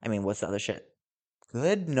 I mean, what's the other shit?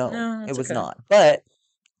 Good? No, No, it that's was okay. not. But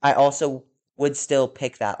I also would still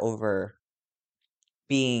pick that over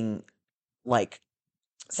being like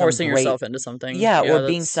some Forcing great, yourself into something. yeah, or Yeah,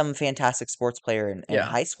 being that's some fantastic sports player in yeah.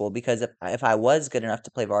 high school. Because if I was good enough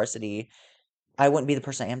to play varsity, I wouldn't be the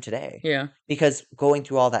person I am today. Yeah. Because going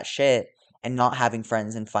through all that shit and not having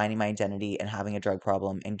friends and finding my identity and having a drug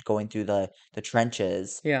problem and going through the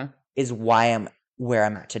trenches Yeah. is why I'm where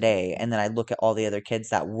I'm at today. And then I look at all the other kids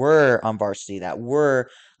that were on varsity, that were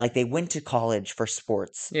like they went to college for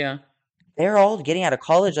sports. Yeah. They're all getting out of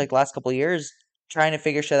college like the last couple of years trying to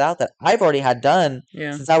figure shit out that I've already had done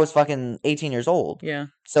Yeah. since I was fucking 18 years old. Yeah.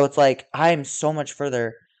 So it's like I'm so much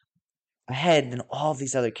further ahead than all of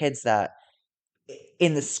these other kids that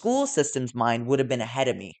in the school system's mind would have been ahead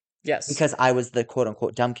of me Yes. because I was the quote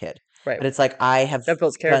unquote dumb kid. Right. But it's like I have That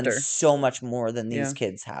builds done character. so much more than these Yeah.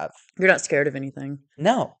 kids have. You're not scared of anything.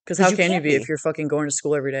 No, Because because how you can you can't be if be you're fucking going to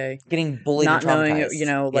school every day, getting bullied and not knowing,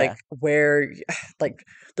 traumatized. like Yeah. where, like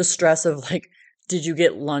the stress of like, did you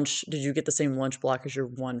get lunch? Did you get the same lunch block as your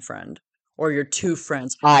one friend or your two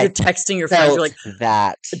friends? You're I texting your friends. You're felt like,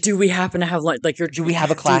 that. do we happen to have lunch? Like Do we have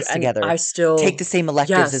a dude, class and I together? Take still, the same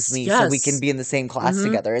electives as yes, me so we can yes. be in the same class Mm-hmm.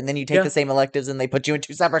 together. And then you take Yeah. the same electives and they put you in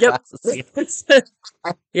two separate Yep. classes.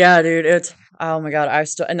 Yeah, dude. It's oh my God. I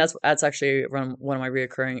still and that's actually one of my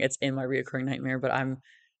reoccurring. It's in my reoccurring nightmare, but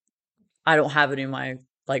I don't have any of my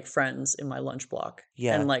like friends in my lunch block. And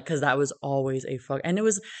Yeah. like, cause that was always a fuck. And it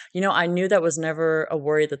was, I knew that was never a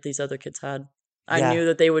worry that these other kids had. I Yeah. knew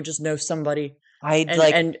that they would just know somebody I'd and,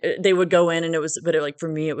 like and they would go in and it was, but it, like for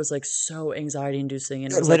me, it was like so anxiety inducing.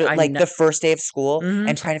 And it was like, literally like the first day of school hmm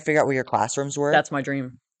and trying to figure out where your classrooms were. that's my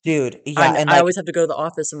dream. Dude, yeah, and I like always have to go to the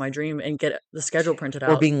office in my dream and get the schedule printed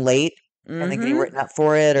or out. being late and then getting Hmm written up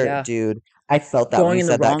for it or Yeah. dude, I felt that when Going you in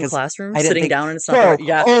the said that wrong because classroom, I didn't sitting think, down and it's not the bro, right.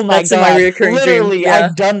 Yeah. oh my That's in my God, reoccurring dream. literally, Yeah.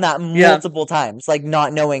 I've done that Yeah. multiple times, like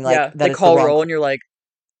not knowing like Yeah. that They it's the call wrong. roll and you're like,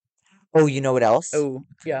 Oh, you know what else? oh,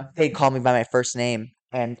 yeah. They'd call me by my first name,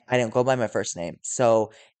 and I didn't go by my first name.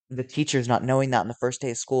 So the teachers not knowing that on the first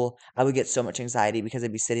day of school, I would get so much anxiety because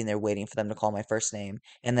I'd be sitting there waiting for them to call my first name,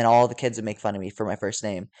 and then all the kids would make fun of me for my first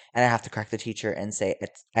name, and I have to correct the teacher and say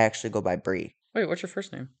I actually go by Bree. Wait, what's your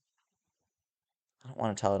first name? I don't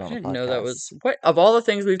want to tell it I on the didn't know that was podcast. what of all the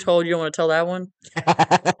things we've told you don't want to tell that one?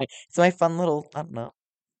 It's my fun little. I don't know.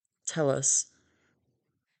 Tell us.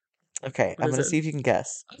 Okay, What I'm is gonna it? see if you can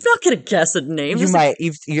guess. I'm not gonna guess a name. You Just like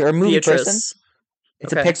might. You're a movie person. Beatrice.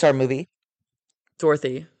 It's a Okay. Pixar movie.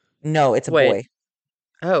 Dorothy. No, it's a Wait. boy.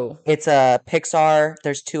 Oh. It's a Pixar.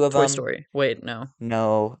 There's two of Toy them. Story. Wait, no.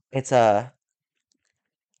 No,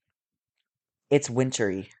 it's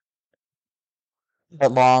wintry,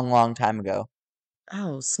 but long, long time ago.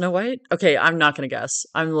 Oh, Snow White? Okay, I'm not gonna guess.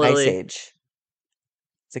 I'm Ice literally Age.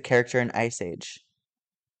 It's a character in Ice Age.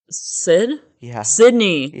 Sid? Yeah,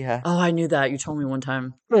 Sydney. yeah. Oh, I knew that. You told me one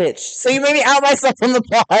time. Bitch. So you made me out myself from the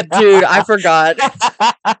Dude, I forgot.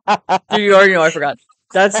 plot. Dude, you already know I forgot.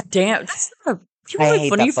 That's damn. That's not a, people I make hate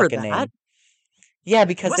fun of that you for fucking that? name. Yeah,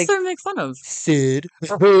 because What's they there to make fun of? Sid,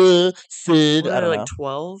 Sid. What I are they don't like know.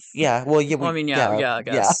 12? Yeah. Well, yeah, Well, I we, mean, yeah, yeah, yeah, I yeah,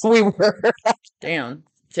 guess. we were. Damn.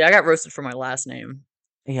 See, I got roasted for my last name.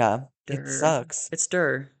 Yeah, it Durr. sucks. It's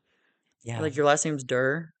Durr. Yeah, Like your last name's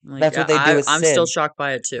Durr. I'm like, that's yeah, what they do with I'm still Sid. shocked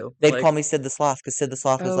by it too. They'd Like, call me Sid the Sloth because Sid the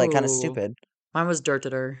Sloth was like kind of oh, stupid. mine was Dirt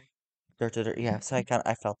to Durr. Yeah, so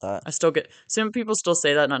I felt that. I still get some people still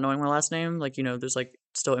say that not knowing my last name. Like, there's like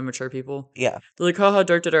still immature people. Yeah. They're like, haha,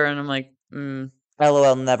 Dirt to Durr, and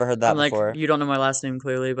LOL, never heard I'm that like, before. you don't know my last name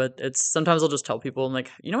clearly, but it's sometimes I'll just tell people, I'm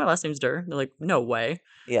like, my last name's Durr. They're like, no way.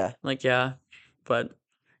 Yeah. I'm like, yeah, but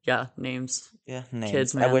yeah, names, Yeah, kids,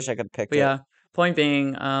 names. I man. wish I could have picked But it. yeah, point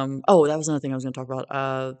being, oh, that was another thing I was gonna talk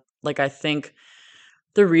about. Like I think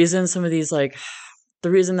the reason some of these like the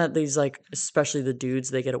reason that these like especially the dudes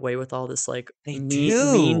they get away with all this like They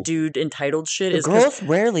mean do. dude entitled shit The is because girls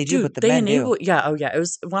rarely do, but dude the they men do. enable yeah oh yeah it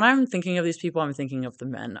was when I'm thinking of these people I'm thinking of the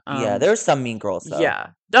men Yeah, there's some mean girls though. yeah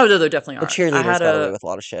oh no there definitely The are I cheerleaders had got away a with a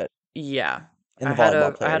lot of shit. yeah And the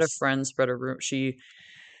volleyball I had a players. friend spread a room she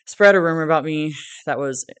spread a rumor about me that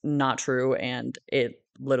was not true and it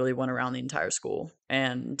literally went around the entire school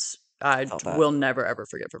and I I felt that. will never ever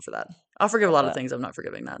forgive her for that. I'll forgive a Felt lot of that. things. I'm not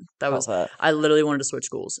forgiving that. That Felt was that. I literally wanted to switch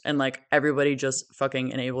schools and like everybody just fucking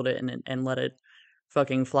enabled it and let it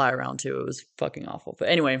fucking fly around too. It was fucking awful. But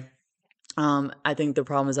anyway, I think the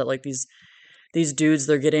problem is that like these dudes,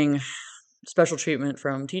 they're getting special treatment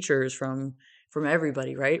from teachers, from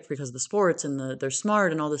everybody, right? Because of the sports and they're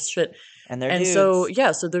smart and all this shit. And they're And so dudes.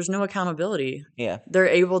 yeah, so there's no accountability. Yeah. They're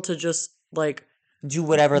able to just like Do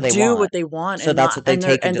whatever they do want. what they want So and that's not, what they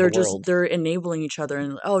take and into the they're just world. they're enabling each other,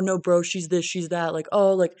 and oh no bro, she's this, she's that, like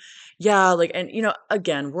oh like yeah, like, and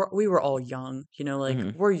again, we were all young, like Hmm.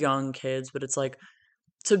 we're young kids, but it's like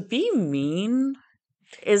to be mean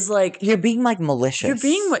is like You're being like you're being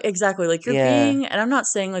malicious. exactly like you're Yeah. being, and I'm not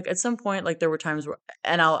saying like at some point like there were times where,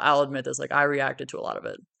 and I'll admit this, like I reacted to a lot of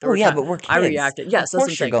it. There Oh were yeah, times but we're I kids. reacted. Of Yes, that's what I'm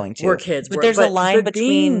course you're saying. going We're to. kids, But there's a line but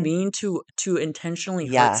being between, mean to intentionally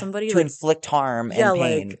hurt yeah, somebody, to like inflict harm yeah, and like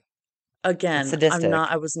pain. That's again, sadistic.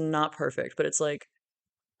 I was not perfect, but it's like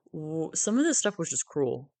some of this stuff was just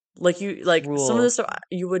cruel. Like like some of Cruel. this stuff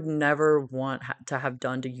you would never want to have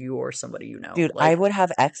done to you or somebody, Dude, I would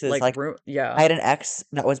have exes. Like, I yeah. had an ex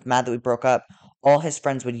that was mad that we broke up. All his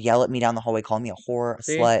friends would yell at me down the hallway, calling me a whore, a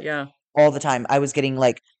See, slut, yeah, all the time. I was getting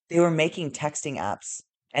like, they were making texting apps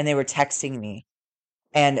and they were texting me.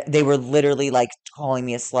 And they were literally like calling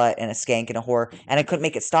me a slut and a skank and a whore. And I couldn't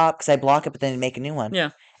make it stop because I block it, but then make a new one. yeah.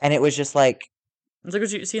 And it was just like, It's like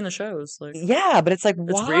what you see in the shows, like yeah, but it's like,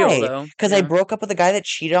 it's real why? though. Because I Yeah. broke up with a guy that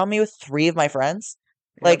cheated on me with three of my friends.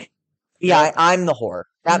 Yep. Like, yeah, Yep. I'm the whore.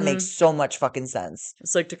 That makes Mhm. so much fucking sense.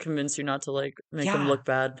 It's like to convince you not to like make them Yeah. look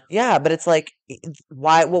bad. Yeah, but it's like,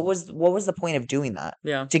 why? What was the point of doing that?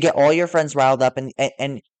 Yeah. To get all your friends riled up,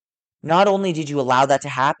 and not only did you allow that to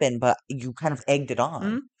happen, but you kind of egged it on.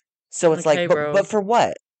 Mhm. So it's Like, like, hey, but bro, for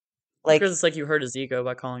what? because Like, it's like you hurt his ego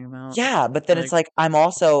by calling him out. yeah, but then it's Like, like I'm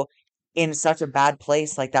also in such a bad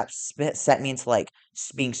place. Like that set me into like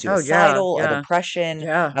being oh yeah, suicidal, a yeah, depression.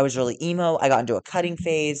 yeah, I was really emo. I got into a cutting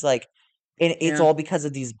phase. Like, and it's yeah, all because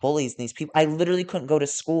of these bullies and these people. I literally couldn't go to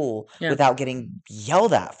school yeah. without getting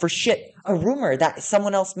yelled at for shit. A rumor that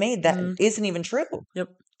someone else made that Mhm. isn't even true. Yep.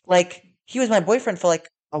 Like he was my boyfriend for like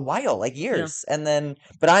a while, like Yeah. years, and then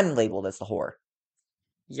but I'm labeled as the whore.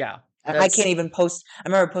 Yeah. I can't That's even post. I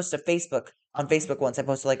remember I posted on Facebook once. I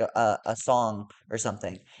posted like a song or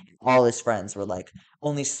something. All his friends were like,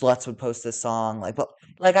 "Only sluts would post this song." Like, but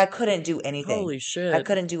like I couldn't do anything. holy I shit.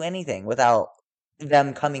 couldn't do anything without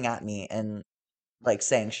them coming at me and like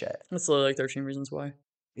saying shit. That's literally like 13 Reasons Why.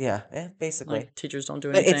 Yeah, yeah, basically. Like teachers don't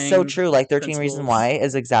do But it's so anything. true. Like 13 Reasons Principals. Why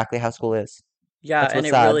is exactly how school is. Yeah, That's and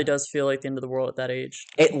what's it really sad. does feel like the end of the world at that age.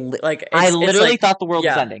 It. Li- Like I it's literally like thought the world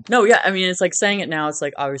was yeah. ending. No, yeah, I mean it's like saying it now, it's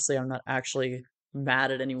like obviously I'm not actually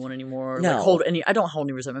mad at anyone anymore. Like No, I don't hold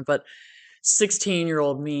any resentment, but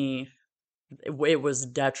 16-year-old me, it was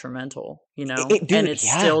detrimental, and dude. it's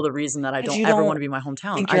Yeah, still the reason that I because don't you ever want don't to be my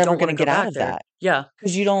hometown. think I you're ever don't want gonna to go get out back of there. that. Yeah.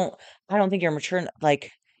 'Cause I don't think you're mature en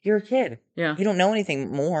like, you're a kid. Yeah. You don't know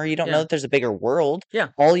anything more, you don't know Yeah. that there's a bigger world. Yeah.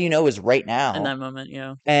 All you know is right In now, that moment,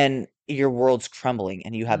 yeah. and your world's crumbling,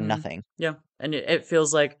 and you have Mhm. nothing. Yeah. And it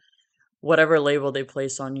feels like whatever label they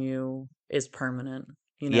place on you is permanent,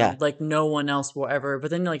 Yeah, like no one else will ever,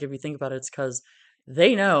 but then like if you think about it, it's because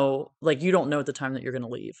they know, like you don't know at the time that you're going to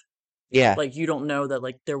leave. yeah, Like you don't know that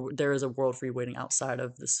like there is a world for you waiting outside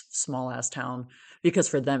of this small ass town, because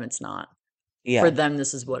for them it's not. For yeah, them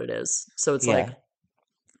this is what it is. So it's like yeah.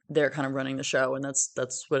 they're kind of running the show, and that's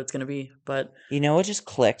what it's going to be. But You know what just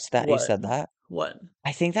clicked that you what? said that? What?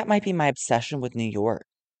 I think that might be my obsession with New York.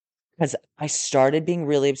 Because I started being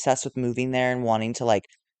really obsessed with moving there and wanting to, like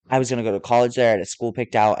I was gonna go to college there, I had a school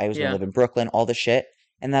picked out, I was gonna Yeah. live in Brooklyn, all the shit,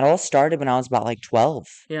 and that all started when I was about, like, 12.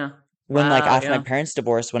 Yeah. When, like, Wow, after my yeah. parents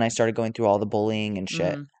divorced, when I started going through all the bullying and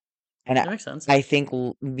shit. Mhm. And That makes sense. I think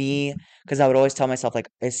because I would always tell myself, like,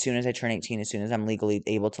 as soon as I turn 18, as soon as I'm legally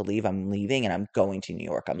able to leave, I'm leaving and I'm going to New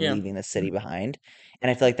York. I'm Yeah. leaving the city behind. And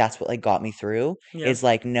I feel like that's what like got me through Yeah. is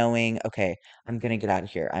like knowing, okay, I'm gonna get out of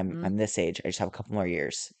here. I'm Mhm. I'm this age. I just have a couple more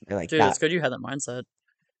years. Like Dude, that. it's good you had that mindset.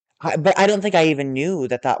 But I don't think I even knew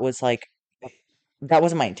that that was like that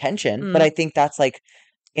wasn't my intention. But I Mhm. think that's like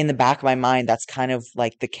in the back of my mind, that's kind of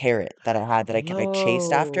like the carrot that I had that I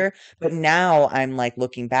chased Whoa. after. But now I'm like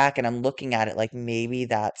looking back and I'm looking at it like maybe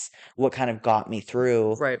that's what kind of got me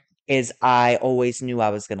through Right. is I always knew I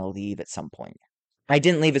was going to leave at some point. I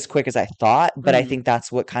didn't leave as quick as I thought, but I Mhm. think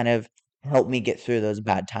that's what kind of helped me get through those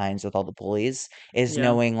bad times with all the bullies is Yeah.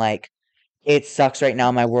 knowing like it sucks right now,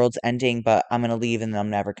 my world's ending, but I'm going to leave and I'm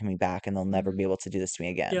never coming back and they'll never be Mhm. able to do this to me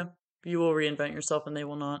again. Yeah. You will reinvent yourself and they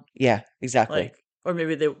will not. Yeah, exactly. Like, or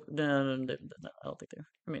maybe they, no, I don't think they're,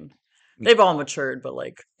 I mean, they've all matured, but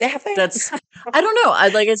like, They have they? that's, I don't know. I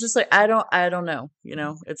like, it's just like, I don't know,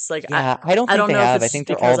 It's like, Yeah, I don't I think don't they know if have. I it's just think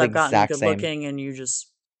they're all because the I've gotten exact good same. looking and you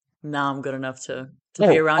just, now I'm good enough to be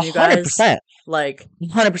Oh, around you guys. 100%. Like,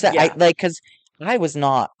 100%. I yeah. like because I was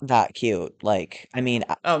not that cute. Like, I mean,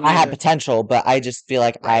 Oh, I me had either. potential, but I just feel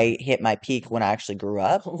like Right. I hit my peak when I actually grew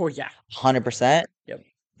up, Oh, yeah. 100%. Yep.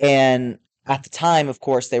 And at the time, of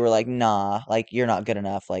course, they were like, "Nah, like you're not good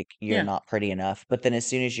enough, like you're Yeah. not pretty enough." But then as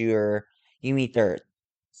soon as you meet their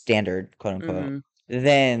standard, quote unquote, Mm-hmm.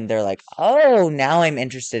 then they're like, "Oh, now I'm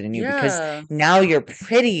interested in you because Yeah. now you're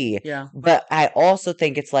pretty." Yeah. But I also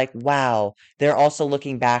think it's like, wow, they're also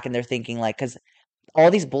looking back and they're thinking like, because all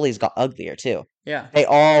these bullies got uglier too. Yeah. They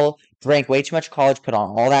all drank way too much college, put on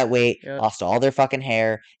all that weight, Yep. lost all their fucking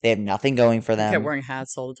hair. They have nothing going for And kept them. wearing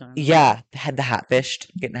hats all the time. Yeah. Yeah, had the hat fished,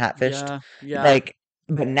 getting hat fished. Yeah. Yeah. Like,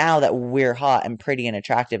 but now that we're hot and pretty and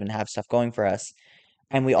attractive and have stuff going for us,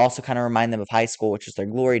 and we also kind of remind them of high school, which was their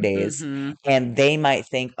glory days, Mm-hmm. and they might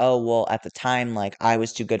think, oh, well, at the time, like, I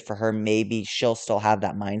was too good for her. Maybe she'll still have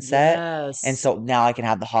that mindset. And Yes. so now I can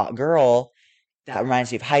have the hot girl that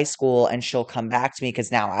reminds me of high school, and she'll come back to me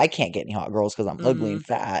because now I can't get any hot girls because I'm ugly Mm-hmm. and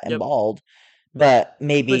fat and Yep. bald. But But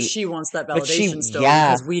maybe, she wants that but she, validation still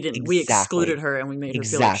yeah, because we excluded exactly. her and we made her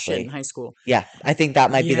feel like shit in Exactly. high school. Yeah, I think that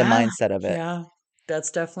might be the Yeah. mindset of it. Yeah. That's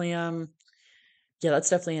definitely yeah, that's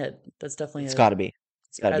definitely it. That's definitely It's it. gotta be.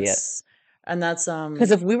 It's gotta be it. That's and that's Because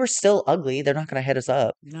if we were still ugly, they're not gonna hit us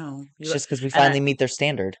up. no. It's You just because we and finally meet their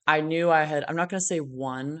standard. I knew I had, I'm not going to say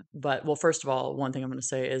one, but well, first of all, one thing I'm going to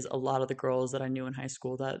say is a lot of the girls that I knew in high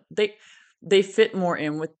school that they fit more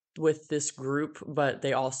in with this group, but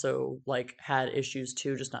they also like had issues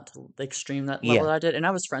too, just not to the extreme that level Yeah, that I did. And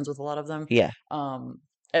I was friends with a lot of them. yeah, Um,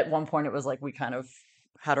 at one point it was like we kind of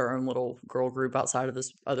had our own little girl group outside of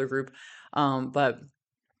this other group. But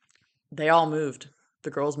they all moved. The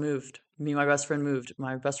girls moved. Me and my best friend moved.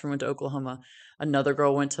 My best friend went to Oklahoma. Another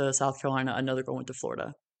girl went to South Carolina. Another girl went to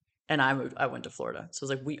Florida, and I moved. I went to Florida. So it's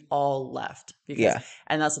like we all left because, yeah,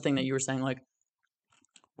 and that's the thing that you were saying. Like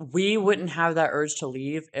we wouldn't have that urge to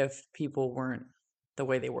leave if people weren't the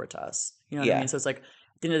way they were to us. You know what I mean? yeah. So it's like at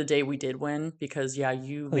the end of the day, we did win because yeah,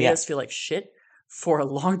 you Oh made yeah. us feel like shit for a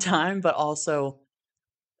long time, but also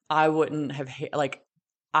I wouldn't have like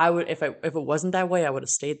I would if it wasn't that way, I would have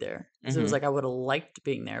stayed there because it was Hmm. like I would have liked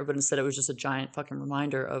being there, but instead it was just a giant fucking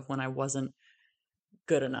reminder of when I wasn't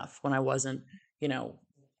good enough, when I wasn't, you know,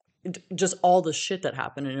 just all the shit that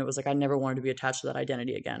happened, and it was like I never wanted to be attached to that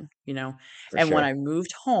identity again, you know. For And when sure. I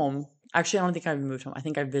moved home, actually, I don't think I moved home. I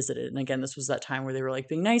think I visited, and again, this was that time where they were like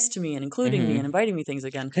being nice to me and including me Hmm. and inviting me things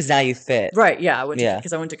again. Because now you fit. Right? Yeah, I went to Yeah.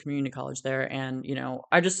 because I went to community college there, and you know,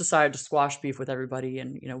 I just decided to squash beef with everybody,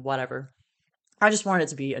 and you know, whatever. I just wanted it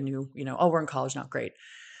to be a new, you know, oh, we're in college now, great.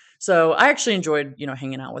 So I actually enjoyed, you know,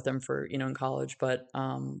 hanging out with them for, you know, in college. But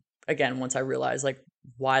again, once I realized like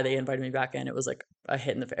why they invited me back in, it was like a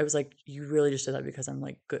hit in the face. It was like, you really just did that because I'm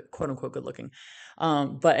like good, quote unquote, good looking.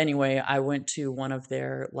 But anyway, I went to one of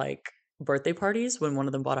their like birthday parties when one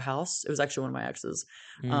of them bought a house. It was actually one of my exes.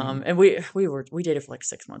 Mm. And we dated for like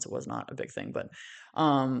 6 months. It was not a big thing, but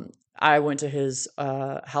I went to his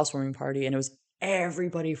housewarming party and it was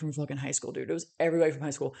everybody from fucking high school, dude. It was everybody from high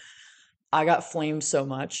school. I got flamed so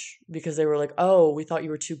much because they were like, "Oh, we thought you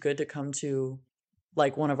were too good to come to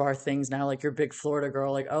like one of our things now. Like you're a big Florida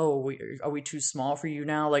girl. Like, oh, are we too small for you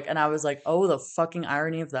now?" Like, and I was like, "Oh, the fucking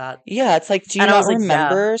irony of that." Yeah, it's like, do you And I not was like, "Yeah,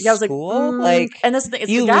 remember yeah." I was like, school? Like, and that's the thing. It's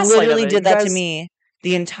the you gaslight of literally it. did You that to guys, me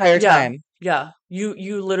the entire yeah, time. yeah.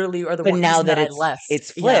 You literally are the But one now reason that that I left.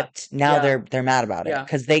 it's Yeah, flipped, now yeah, they're mad about it yeah.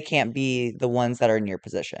 because they can't be the ones that are in your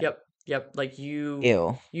position. Yep, yep. Like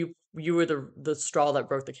Ew. you were the straw that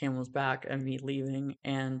broke the camel's back and me leaving,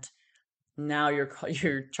 and now you're trying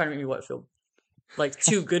to make me what feel like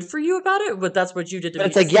too good for you about it, but that's what you did to But me.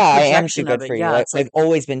 it's It's like, the yeah, I am too projection of good it. for you. Yeah, it's like, I've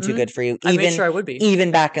always been too mhm. good for you. I made sure I would be.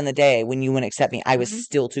 Even back in the day when you wouldn't accept me, I was Hmm.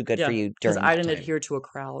 still too good for Yeah, you because during I that didn't time. adhere to a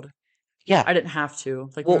crowd. Yeah. I didn't have to.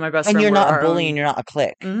 Like me and Well, my best and friend you're were not a our bully own. and you're not a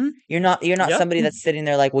clique. Hmm. You're not Yep. somebody that's sitting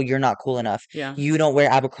there like, well, you're not cool enough. Yeah. You don't wear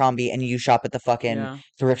Abercrombie and you shop at the fucking Yeah.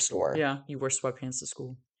 thrift store. Yeah. You wear sweatpants to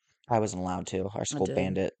school. I wasn't allowed to. Our I school did.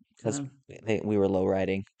 banned it because Uh, we were low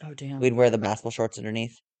riding. oh damn. We'd wear the basketball shorts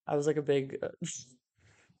underneath. I was like a big.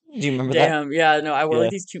 Do you remember that? Damn. Yeah. No, I wore like Yeah.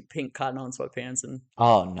 these cute pink cotton on sweatpants and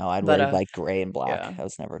Oh no, I'd but wear like gray and black. yeah. I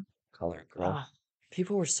was never a color girl. Ah,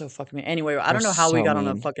 people were so fucking mean. Anyway, I They're don't know how we so got on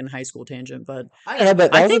a mean. fucking high school tangent, but I don't know,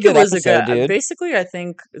 but that I was a think it good was a good. episode, dude. Basically, I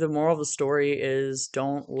think the moral of the story is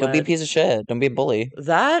don't Don't be a let piece of shit. Don't be a bully.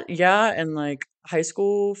 that. Yeah, and like high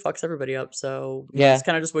school fucks everybody up. So it's Yeah.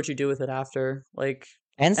 kind of just what you do with it after. Like,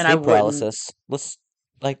 And and I sleep wouldn't. paralysis. Let's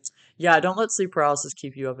like Yeah, don't let sleep paralysis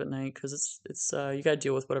keep you up at night because it's you got to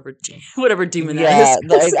deal with whatever whatever demon that is.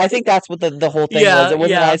 yeah, I think that's what the whole thing was. Yeah, It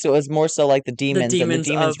wasn't yeah. high school, it was more so like the The demons, and the demons of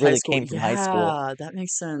demons high really school. came from high school. Yeah, that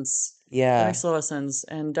makes sense. That Yeah. makes a lot of sense.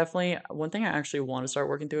 And definitely one thing I actually want to start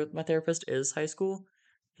working through with my therapist is high school.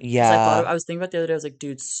 Because I Yeah. was thinking about the other day, I was like,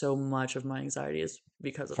 dude, so much of my anxiety is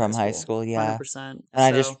because of high From high school. school, yeah. 100%. And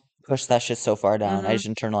I just So, pushed that shit so far down. I mm-hmm. just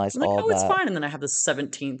internalized I'm like, all of oh, it's that. fine. And then I have the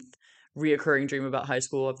 17th reoccurring dream about high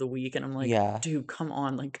school of the week. And I'm like, Yeah. dude, come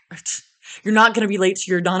on. Like, you're not going to be late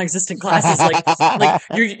to your non-existent classes. Like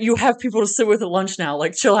you have people to sit with at lunch now.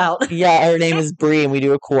 Like, chill out. Yeah, her name is Bree, and we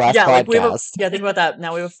do a cool ass Yeah, like we have a, podcast. yeah, think about that.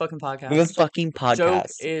 Now we have a fucking We have a podcast. fucking Joke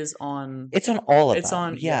podcast. is on, It's on all of it's them.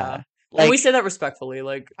 on, yeah. Yeah. And we Like say that respectfully.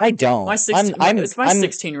 Like, I don't. it's my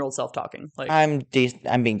 16-year-old self talking. Like,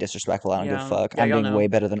 I'm being disrespectful. I don't give a yeah, fuck. yeah, I'm y'all being know. way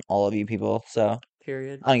better than all of you people. So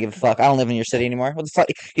Period. I don't give a fuck. I don't live in your city anymore. What the fuck?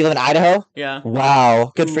 You live in Idaho? Yeah.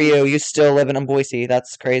 Wow. Good for you. Oof. You still living in Boise.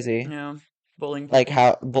 That's crazy. Yeah. Bullying Like people.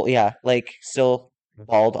 how, well, yeah, like still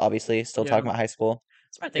bald, obviously, still Yeah. talking about high school,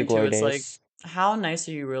 That's my the thing too. glory It's like, days. how nice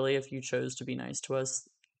are you really if you chose to be nice to us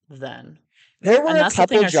then? There were And a that's the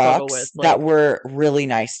thing couple I struggle jocks with. that Like, were really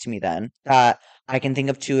nice to me then. That I can think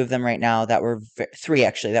of two of them right now that were three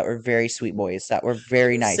actually that were very sweet boys that were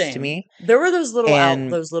very nice to same. me. There were those little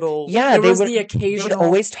And yeah, there was the they'd occasional,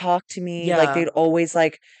 always talk to me. Like yeah, they'd always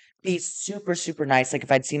like be super, super nice. Like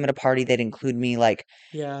if I'd see them at a party, they'd include me. Like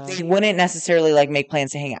yeah. they wouldn't necessarily like make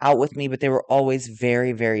plans to hang out with me, but they were always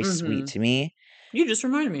very, very sweet Mm-hmm. to me. You just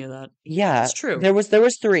reminded me of that. Yeah, It's true. there was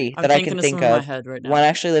three I'm that I can thinking of think some in my of. head right One now.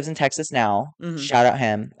 actually lives in Texas now. Mm-hmm. Shout out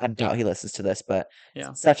him. I doubt he listens to this, but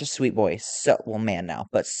Yeah. such a sweet boy. So, well, man now,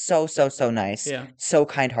 but so, so, so nice. Yeah. So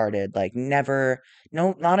kind-hearted. Like never,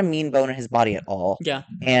 no, not a mean bone in his body at all. Yeah.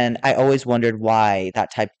 And I always wondered why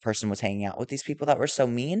that type of person was hanging out with these people that were so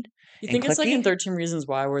mean You and think it's like clicky. in 13 Reasons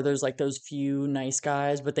Why, where there's like those few nice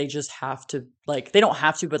guys, but they just have to, like, they don't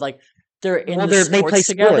have to, but like they're in Well, the they play sports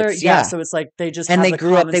together. sports, Yeah. yeah. So it's like they just And have they the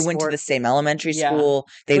grew up, common they went to sport. the same elementary Yeah. school.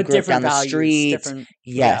 They But grew up different down the values, street. different,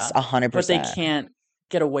 Yes, yeah. But they 100%. can't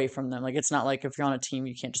get away from them. Like, it's not like if you're on a team,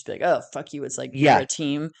 you can't just be like, oh, fuck you. It's like you're Yeah, a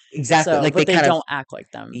team. exactly. So, Like they but they kind of, don't act like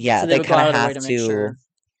them. yeah, So they they would go kind of out of their way have to make to. sure.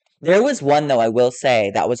 There was one though, I will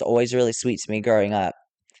say, that was always really sweet to me growing up.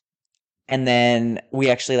 And then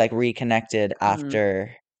we actually like reconnected Hmm.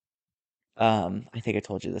 after I think I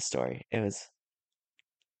told you this story. It was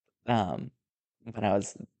um when I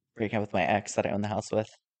was breaking up with my ex that I owned the house with.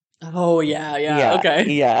 Oh, yeah. Yeah. Yeah,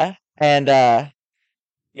 Okay. yeah. And yeah,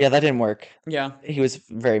 that didn't work. Yeah. He was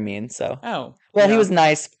very mean, so. Oh, Well, he yeah. was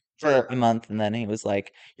nice for a month and then he was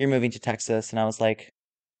like, "You're moving to Texas." And I was like,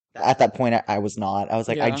 at that point I was not. I was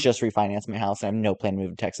like, I Yeah. just refinanced my house and I have no plan to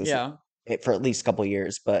move to Texas Yeah. for at least a couple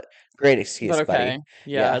years, but great But excuse, okay. buddy.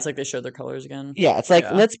 Yeah. Yeah. It's like they showed their colors again. Yeah, it's like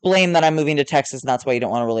Yeah. let's blame that I'm moving to Texas and that's why you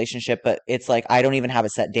don't want a relationship, but it's like I don't even have a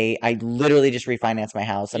set date. I literally just refinanced my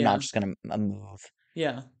house. I'm not Yeah. just gonna move.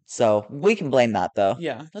 Yeah. So we can blame that though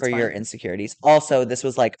Yeah. for That's your fine. insecurities. Also, this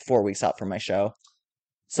was like 4 weeks out from my show.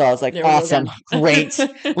 So I was like, There we go awesome, again. great.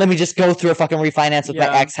 Let me just go through a fucking refinance with my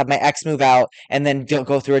Yeah. ex, have my ex move out, and then don't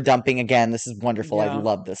go through a dumping again. This is wonderful. I Yeah.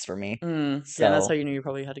 love this for me. Yeah. That's how So, you knew you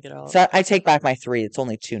probably had to get out. so I take back my three. It's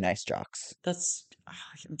only two nice jocks. That's,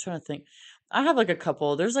 I'm trying to think. I have like a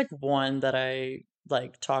couple. There's like one that I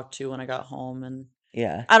like talked to when I got home, and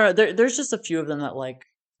Yeah. I don't know. There's just a few of them that like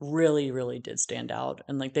really, really did stand out,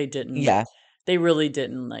 and like Yeah. they really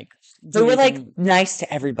didn't like They do were like anything. nice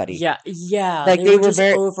to everybody. Yeah, yeah, Like they they were were just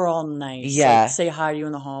very, overall nice. Like yeah. say hi to you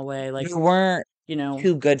in the hallway, They like, weren't you know,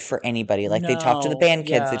 too good for anybody. Like they talked to the no, band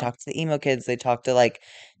kids, they yeah, talked to the emo kids, they talked to like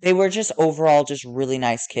they were just overall just really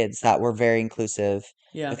nice kids that were very inclusive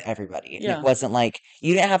yeah, with everybody. And it yeah, wasn't like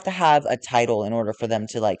you didn't have to have a title in order for them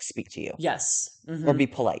to like speak to you yes, or be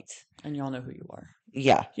polite. and y'all know who you are.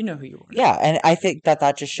 Yeah. You know who you are. Yeah, and I think that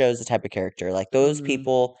that just shows the type of character. Like those Hmm.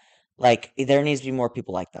 people like there needs to be more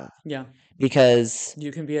people like that Yeah, because you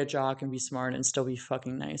can be a jock and be smart and still be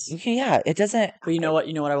fucking nice. yeah, it doesn't But you know what?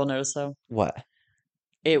 You know what I will notice though? what?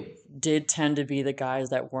 It did tend to be the guys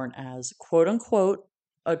that weren't as quote unquote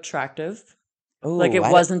attractive. Like Oh, it I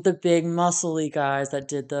don't wasn't the big muscly guys that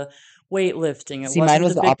did the weightlifting. It see mine wasn't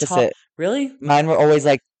was the the big tall. opposite. Really? Mine were always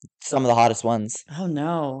like some of the hottest ones. Oh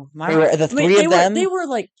no. They My were the I mean three of they them. were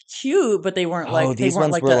like cute, but Oh, they these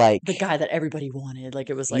weren't ones like were like the guy that everybody wanted. Like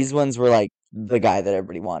it was like, these ones were like the guy that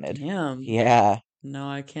everybody wanted. damn. Yeah, No,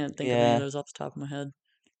 I can't think of any of yeah, those off the top of my head.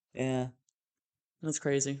 yeah, That's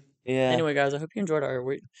crazy. yeah. Anyway, guys, I hope you enjoyed our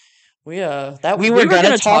We we were were gonna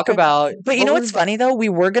gonna talk, talk about but you what know were what's funny though? We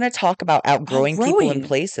were gonna talk about outgrowing people and outgrowing.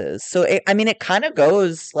 places. So I mean, it kind of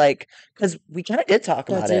goes like because we kind of did talk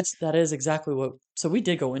about it. That is exactly what, so we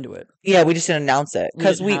did go into it. Yeah, we just didn't announce it We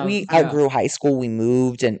because didn't we have, we yeah. outgrew high school. We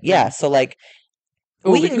moved and yeah, Yeah. so like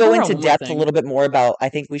Oh, We we can can go go around into one more depth a thing. little bit more about, I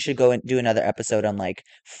think we should go and do another episode on like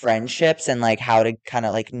friendships and like how to kind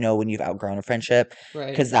of like know when you've outgrown a friendship. Right.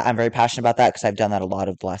 Because that I'm very passionate about that because I've done that a lot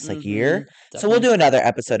of the last like Mm-hmm. year. So we'll Definitely. do another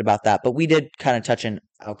episode about that. But we did kind of touch in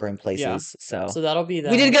outgrowing Yeah. places. So So that'll be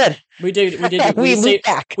we did that. good. We We stayed looped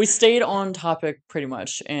back. we stayed on topic pretty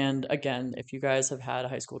much. And again, if you guys have had a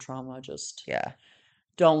high school trauma, just Yeah.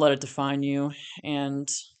 don't let it define you. And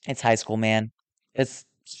It's high school, man. It's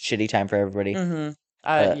shitty time for everybody. mm-hmm.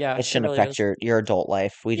 But Yeah, it it shouldn't really affect is. your adult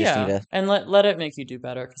life. We just need Yeah, to, and let it make you do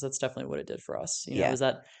better because that's definitely what it did for us. yeah. Is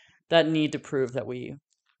that need to prove that we,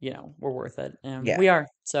 we're worth it, and Yeah. we are.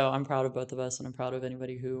 So I'm proud of both of us, and I'm proud of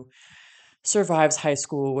anybody who survives high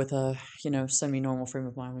school with a, semi-normal frame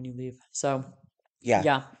of mind when you leave. So Yeah.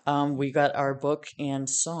 yeah, we got our book and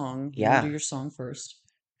song. You want to do Yeah. your song first?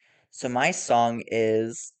 So my song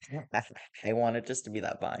is I want it just to be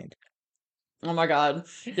that bind. Oh my God,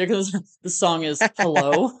 yeah, because the song is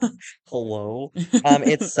 "Hello." Hello.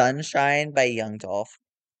 It's Sunshine by Young Dolph.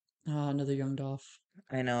 Another Young Dolph.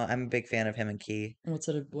 I know, I'm a big fan of him and Key. What's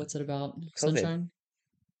it about? COVID. Sunshine?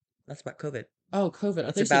 That's about COVID. Oh, COVID. I thought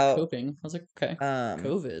It's you said about coping. I was like, okay, um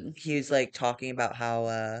COVID. he's like talking about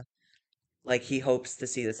how like he hopes to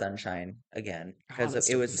see the sunshine again Oh, because that's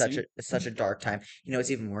it was depressing. such a dark time. You know,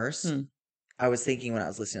 it's even worse. Hmm. I was thinking when I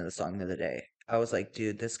was listening to the song the other day. I was like,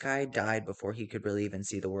 dude, this guy died before he could really even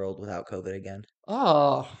see the world without COVID again.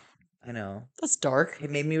 Oh, I know. that's dark. It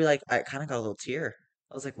made me like I kind of got a little tear.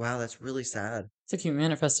 I was like, wow, that's really sad. It's like you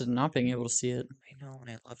manifested not being able to see it. I know, and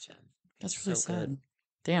I loved him. He was That's really so good. sad.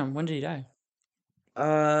 Damn, when did he die?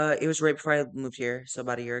 It was right before I moved here, so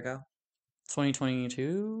about a year ago.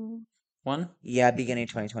 2022? One? Yeah, beginning of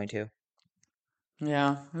 2022.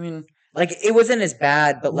 Yeah, I mean, Like it wasn't as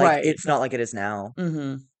bad, but like right. it's not like it is now.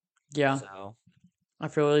 Mm-hmm. Yeah, So I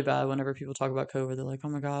feel really bad whenever people talk about COVID. They're like, oh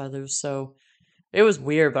my God, it was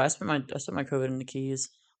weird, but I spent my COVID in the Keys.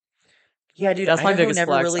 yeah, dude, That's my Idaho biggest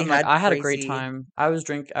never flex. really I'm like, had I had a great crazy. time. I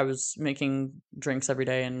was making drinks every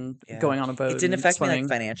day and Yeah, going on a it boat didn't and affect me like swimming.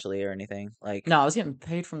 financially or anything. Like, No, I was getting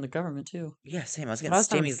paid from the government too. yeah, same. I was But getting I was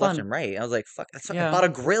having stimmies left fun. and right. I was like, fuck, I Yeah. bought a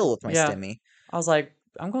grill with my Yeah. stimmy. I was like,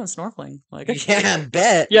 I'm going snorkeling. Like, Yeah, I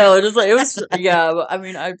bet. yeah, just like it was. Yeah, but I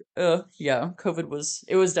mean, yeah, COVID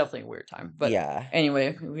it was definitely a weird time. But Yeah.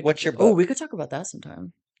 anyway, we What's your we book? could talk about that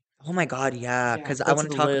sometime. Oh my God, yeah, Yeah, because I go to want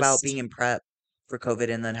the to talk about list. being in prep for COVID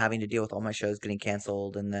and then having to deal with all my shows getting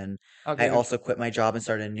canceled, and then I Okay, good. also quit my job and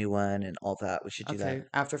started a new one and all that. We should do that. Okay,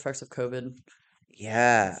 after effects of COVID.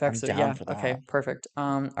 Yeah, I'm Effects of down yeah. for Okay, that. perfect.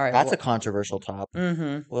 All right. That's a Well. controversial top.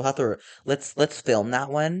 Mm-hmm. We'll have to let's film that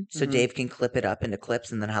one so Mm-hmm. Dave can clip it up into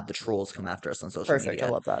clips and then have the trolls come after us on social Perfect. I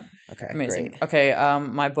media. love that. Okay, great. Amazing. Okay.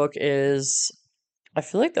 My book is. I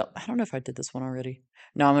feel like I don't know if I did this one already.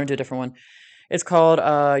 No, I'm gonna do a different one. It's called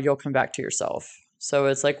You'll Come Back to Yourself. So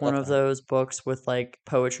it's like one Love of that. those books with like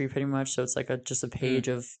poetry pretty much. So it's like just a Mm, page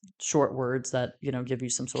of short words that, give you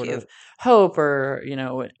some sort of cute. hope or,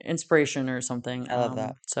 inspiration or something. I love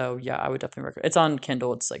that. So yeah, I would definitely recommend. It's on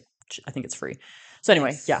Kindle. It's like I think it's free. So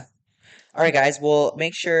anyway, yeah. Nice. All right, guys. Well,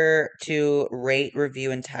 make sure to rate,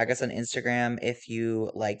 review, and tag us on Instagram if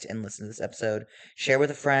you liked and listened to this episode. Share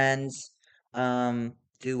with a friend.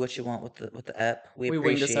 Do what you want with the app. We We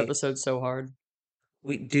winged this appreciate. episode so hard.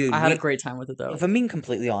 Dude, I had a great time with it if though. I'm being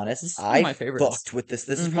completely honest, This is one of I my favorites. fucked with this.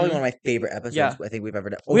 This is probably Mm-hmm. one of my favorite episodes Yeah. I think we've ever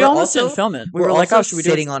done. We almost didn't film it. We We're were like, oh, also should we do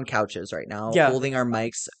it? sitting on couches right now, Yeah, holding our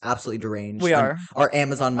mics absolutely we deranged on are. our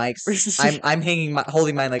Amazon mics. I'm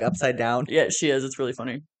holding mine like upside down. Yeah, she is. It's really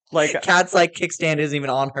funny. Like, Cat's like kickstand isn't even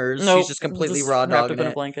on hers. She's nope, just completely just raw wrapped dogging up in a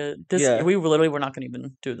it. blanket. Yeah. We literally were not going to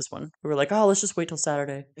even do this one. We were like, oh, let's just wait till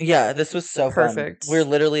Saturday. Yeah, this was so fun. Perfect. We're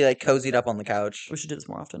literally like cozied up on the couch. We should do this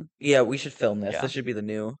more often. Yeah, we should film this. Yeah, This should be the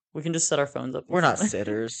new. we can just set our phones up and We're film not it.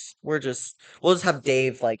 sitters. We'll just have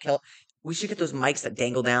Dave like we should get those mics that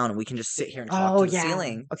dangle down and we can just sit here and talk Oh to the yeah.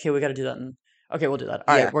 ceiling. Okay, we got to do that. Okay, we'll do that.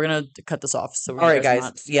 All right, Yeah. we're gonna cut this off so All you right, guys are guys.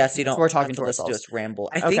 not. Yeah, so you So don't we're have talking to to listen to ourselves. us ramble.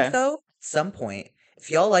 I think Okay, though, at some point, if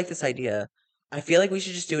y'all like this idea, I feel like we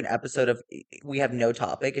should just do an episode of we have no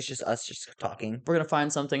topic. It's just us just talking. we're gonna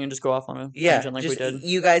find something and just go off on a Yeah, tangent like we just did.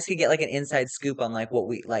 you guys could get like an inside scoop on like what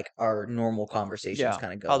we like our normal conversations Yeah,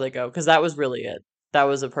 kind of how go. they go, because that was really it. That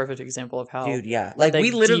was a perfect example of how Dude, yeah. Like they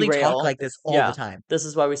we literally talk derail. like this all the Yeah, time. this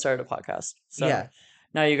is why we started a podcast. So Yeah.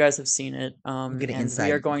 now you guys have seen it, I'm getting and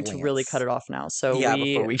we are inside going to really cut glance. it off now. So Yeah,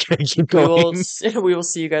 before we we keep we will going. we will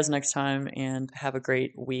see you guys next time, and have a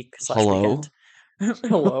great week slash Hello? weekend.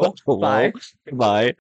 Hello, Hello? bye. Bye.